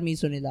antayin yung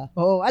permiso nila.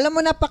 Alam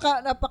mo,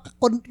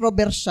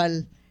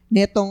 napaka-controversial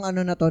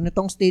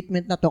netong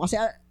statement na to kasi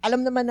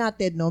alam naman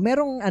natin no,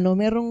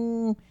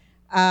 merong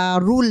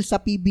rule sa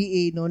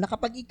PBA no na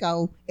kapag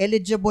ikaw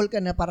eligible ka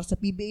na para sa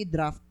PBA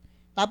draft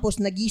tapos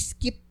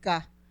nag-skip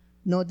ka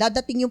no,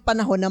 dadating yung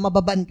panahon na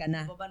mababan ka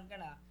na.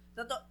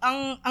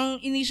 Ang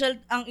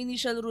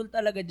initial rule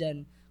talaga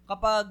diyan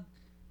kapag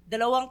 2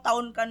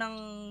 taon ka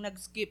nang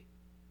nag-skip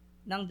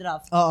ng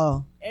draft.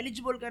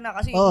 Eligible ka na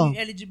kasi yung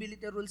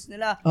eligibility rules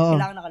nila,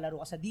 kailangan nakalaro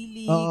ka sa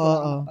D-League,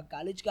 kailangan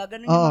kapag-college ka,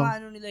 ganun yung mga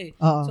ano nila eh.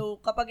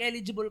 So, kapag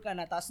eligible ka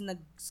na, tapos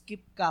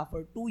nag-skip ka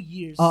for 2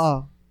 years,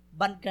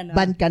 ban ka na.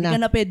 Hindi ka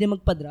na pwede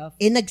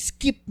magpa-draft.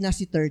 Nag-skip na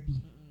si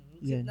Thirdy.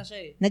 Nag-skip na siya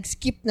eh.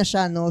 Nag-skip na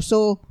siya, no?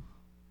 So,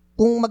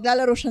 kung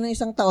maglalaro siya ng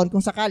 1 taon,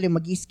 kung sakali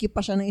mag-skip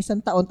pa siya ng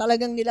 1 taon,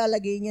 talagang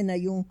nilalagay niya na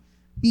yung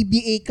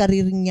PBA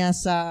career niya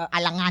sa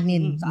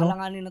alanganin. Sa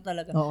alanganin na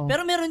talaga.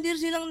 Pero meron din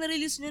silang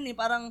na-release yun eh.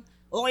 Parang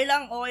okay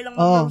lang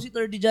maglaro si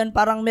Thirdy dyan.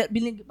 Parang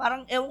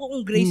ewan ko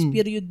kung grace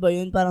period ba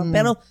yun.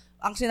 Pero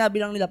ang sinabi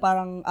lang nila,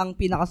 parang ang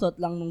pinakasot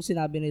lang nung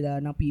sinabi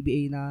nila ng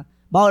PBA na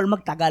bawal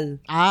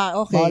magtagal.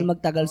 Okay. Bawal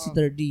magtagal si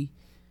Thirdy.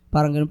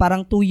 Parang ganun.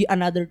 Parang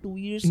another 2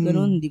 years,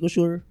 ganun. Hindi ko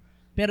sure.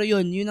 Pero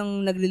yun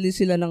ang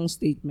nag-release sila ng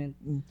statement.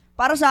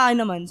 Para sa akin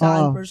naman,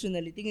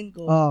 personally, tingin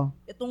ko,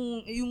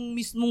 itong yung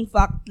mismong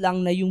fact lang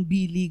na yung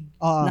B-League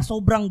na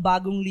sobrang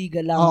bagong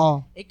liga lang,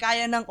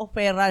 kaya nang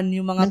offeran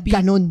yung mga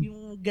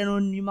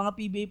yung mga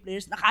PBA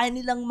players na kaya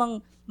nilang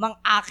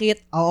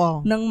mang-akit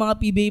ng mga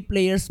PBA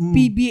players,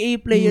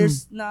 PBA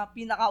players na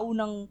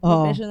pinakaunang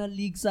professional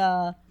league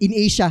sa in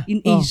Asia,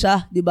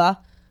 'di ba?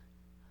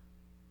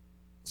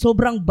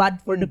 Sobrang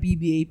bad for the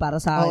PBA para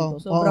sa akin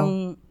to.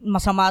 Sobrang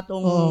masama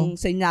tong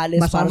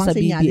senyales para sa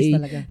PBA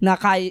na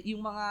kaya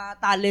yung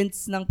mga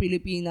talents ng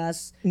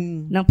Pilipinas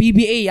ng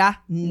PBA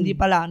hindi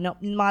pala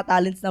yung mga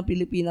talents ng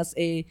Pilipinas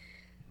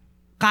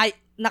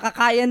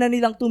nakakaya na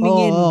nilang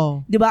tumingin.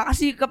 'Di ba?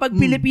 Kasi kapag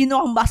Pilipino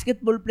ang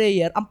basketball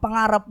player, ang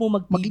pangarap mo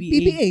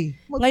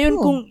mag-PBA. Ngayon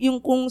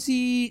kung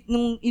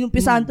nung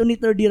inumpisahan to ni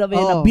Thirdy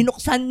Ravena,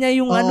 binuksan niya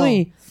yung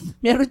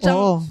meron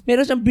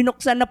siyang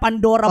binuksan na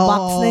Pandora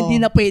box na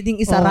hindi na pwedeng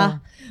isara.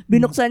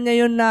 Binuksan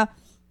niya yun na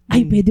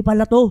pwede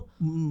pala to.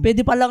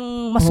 Pwede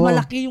palang mas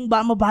malaki yung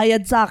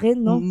mabayad sa akin,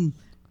 no?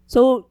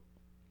 So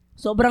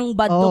sobrang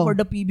bad to for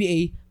the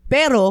PBA.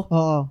 Pero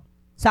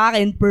sa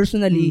akin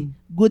personally,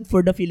 good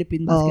for the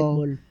Philippine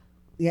basketball.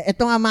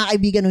 Ito nga mga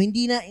kaibigan, no,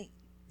 hindi na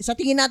sa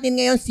tingin natin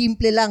ngayon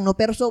simple lang, no,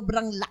 pero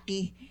sobrang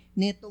laki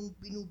nitong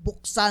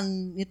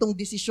nitong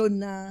desisyon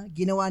na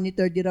ginawa ni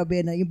Thirdy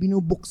Ravena, yung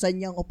binubuksan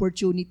niyang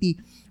opportunity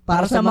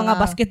para sa mga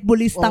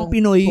basketballistang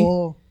Pinoy.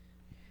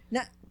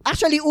 Na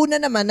actually una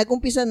naman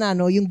nag-umpisa na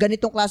yung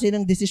ganitong klase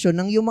ng desisyon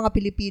ng yung mga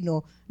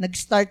Pilipino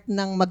nag-start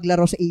ng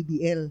maglaro sa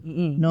ABL,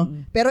 no?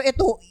 Pero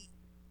ito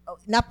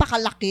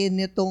napakalaki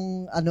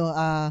nitong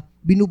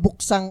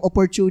binubuksang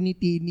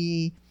opportunity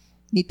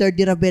ni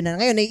Thirdy Ravena.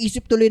 Ngayon,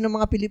 naiisip tuloy ng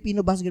mga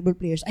Filipino basketball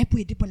players,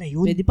 pwede pala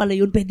yun.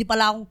 Pwede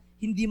pala akong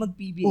hindi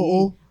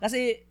mag-PBA.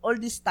 Kasi all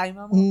this time,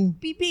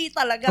 PBA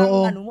talaga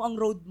ang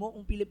road mo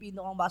kung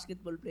Filipino kang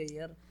basketball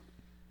player.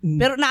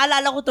 Pero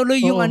naalala ko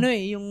tuloy yung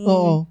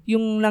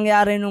yung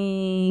nangyari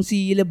nung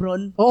si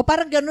LeBron.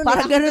 Parang ganun.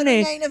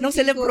 Nung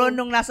si LeBron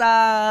nung nasa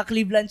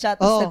Cleveland siya,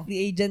 tapos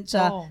nag-free agent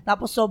siya,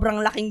 tapos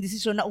sobrang laking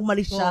desisyon na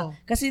umalis siya.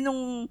 Kasi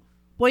nung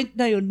point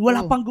na yun,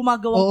 wala pang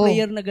gumagawang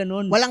player na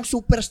ganun. Walang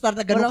superstar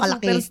na ganun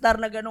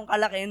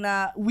kalaki.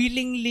 Na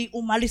willingly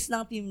umalis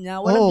ng team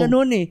niya. Walang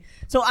ganun eh.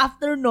 So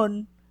after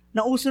nun,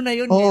 nauso na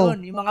yun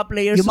ngayon. Yung mga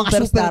players, yung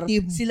mga superstar,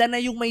 sila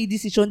na yung may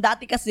desisyon.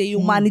 Dati kasi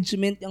yung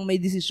management yung may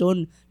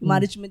desisyon. Yung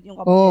management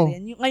yung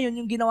kapangyarihan. Ngayon,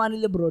 yung ginawa ni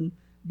LeBron,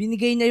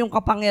 binigay niya yung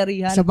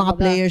kapangyarihan sa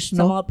mga players, no?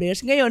 Sa mga players.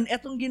 Ngayon,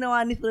 etong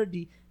ginawa ni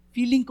Thirdy,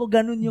 feeling ko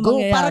ganun yung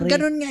mangyayari. Parang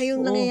ganun nga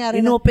yung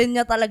nangyayari. Inopen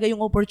niya talaga yung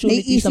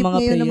opportunity sa mga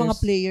players. Naiisip ng mga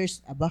players,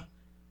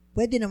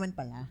 pwede naman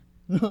pala.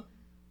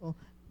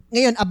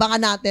 Ngayon,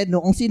 abangan natin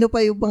kung sino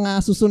pa yung mga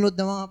susunod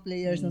na mga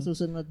players na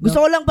susunod. No? Gusto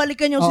ko lang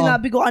balikan yung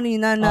sinabi ko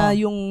kanina na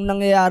yung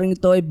nangyayaring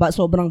ito ay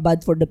sobrang bad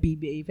for the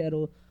PBA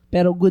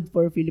pero good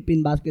for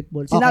Philippine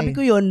basketball. Sinabi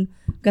ko yun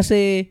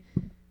kasi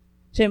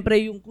syempre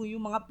yung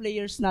mga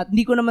players natin,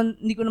 hindi ko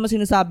naman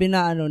sinasabi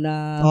na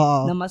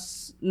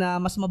mas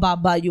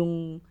mababa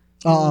yung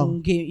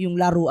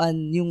laruan,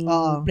 yung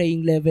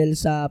playing level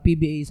sa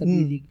PBA, sa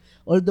B-League.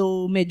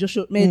 Although medyo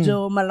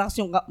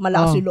malakas yung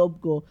loob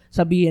ko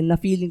sabihin na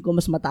feeling ko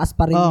mas mataas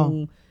pa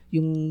rin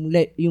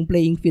yung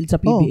playing field sa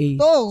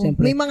PBA.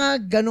 Siyempre. May mga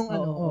ganong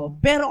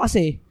Pero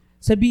kasi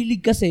sa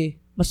B-League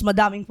kasi mas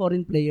madaming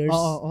foreign players,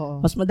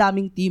 mas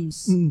madaming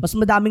teams, mas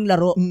madaming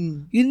laro.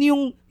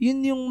 Yun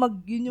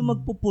yung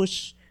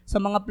magpupush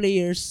sa mga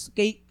players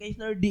kay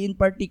Thirdy in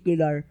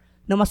particular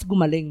na mas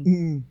gumaling.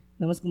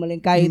 Na mas gumaling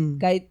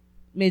kahit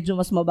medyo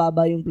mas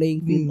mababa yung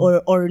playing field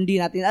or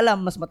hindi natin alam,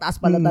 mas mataas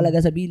pala talaga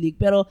sa B-League.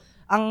 Pero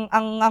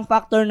ang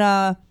factor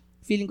na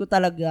feeling ko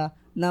talaga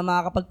na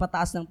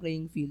makakapagpataas ng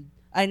playing field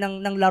ay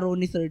ng laro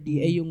ni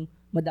Thirdy ay yung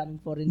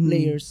madaming foreign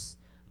players,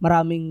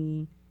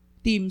 maraming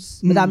teams,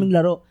 madaming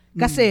laro.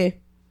 Kasi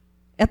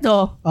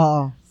eto,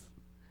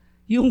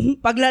 yung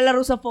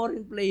paglalaro sa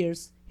foreign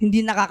players,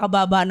 hindi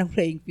nakakababa ng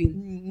playing field.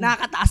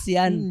 Nakakataas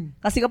yan.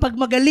 Kasi kapag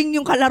magaling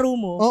yung kalaro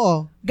mo,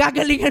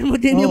 gagalingan mo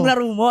din yung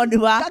laro mo,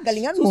 di ba?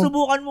 Gagalingan mo.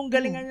 Susubukan mong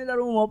galingan yung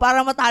laro mo para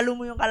matalo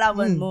mo yung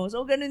kalaban mo.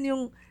 So,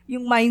 ganun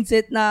yung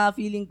mindset na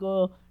feeling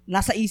ko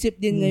nasa isip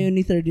din ngayon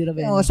ni Thirdy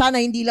Ravena. Sana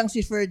hindi lang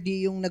si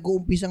Thirdy yung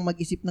nag-uumpisang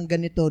mag-isip ng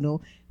ganito,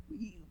 no?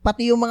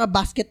 Pati yung mga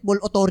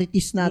basketball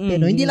authorities natin.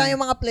 No? Hindi lang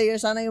yung mga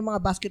players, sana yung mga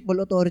basketball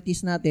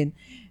authorities natin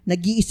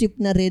nag-iisip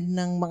na rin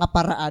ng mga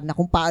paraan na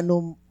kung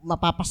paano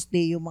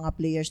mapapaste yung mga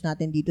players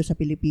natin dito sa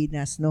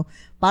Pilipinas, no?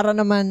 Para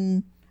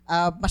naman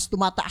mas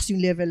tumataas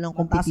yung level ng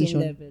competition.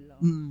 Yung level.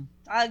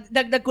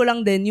 Dagdag ko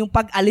lang din, yung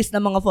pag-alis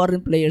ng mga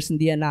foreign players,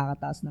 hindi yan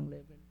nakakataas ng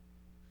level.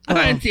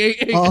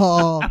 NCAA.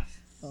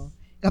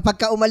 Kapag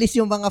ka umalis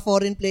yung mga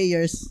foreign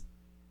players,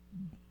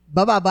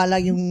 bababa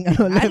lang yung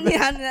level.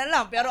 Ano na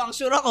lang. Pero ang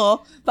sure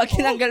ako, pag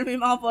tinanggal mo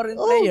yung mga foreign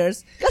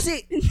players,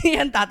 kasi hindi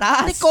yan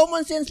tataas.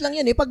 Common sense lang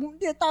yan eh. Pag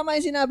tama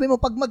yung sinabi mo,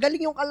 pag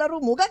magaling yung kalaro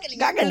mo,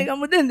 gagalingan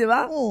mo din, di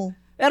ba?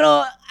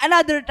 Pero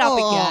another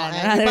topic yan.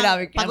 Another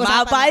topic yan.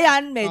 Mahaba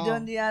yan. Medyo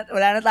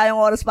wala na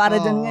tayong oras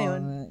para dyan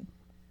ngayon.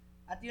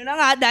 At yun na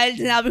nga, dahil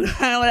sinabi ko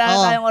na wala na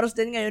tayong oras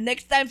din ngayon,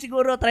 next time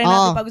siguro, try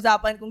natin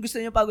pag-usapan. Kung gusto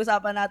nyo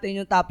pag-usapan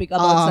natin yung topic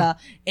about sa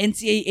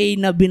NCAA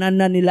na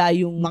binana nila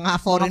yung mga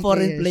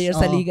foreign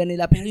players sa liga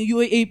nila. Pero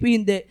yung UAAP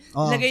hindi.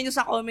 Ilagay nyo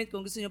sa comment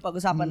kung gusto nyo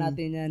pag-usapan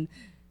natin yan.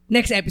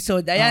 Next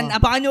episode. Ayan,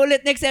 abangan nyo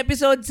ulit next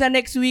episode sa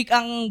next week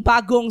ang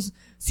bagong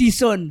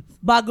season.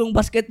 Bagong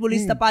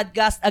Basketballista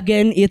Podcast.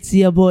 Again, it's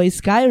your boy,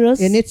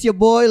 Skyros. And it's your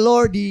boy,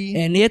 Lordy.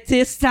 And it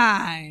is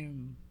time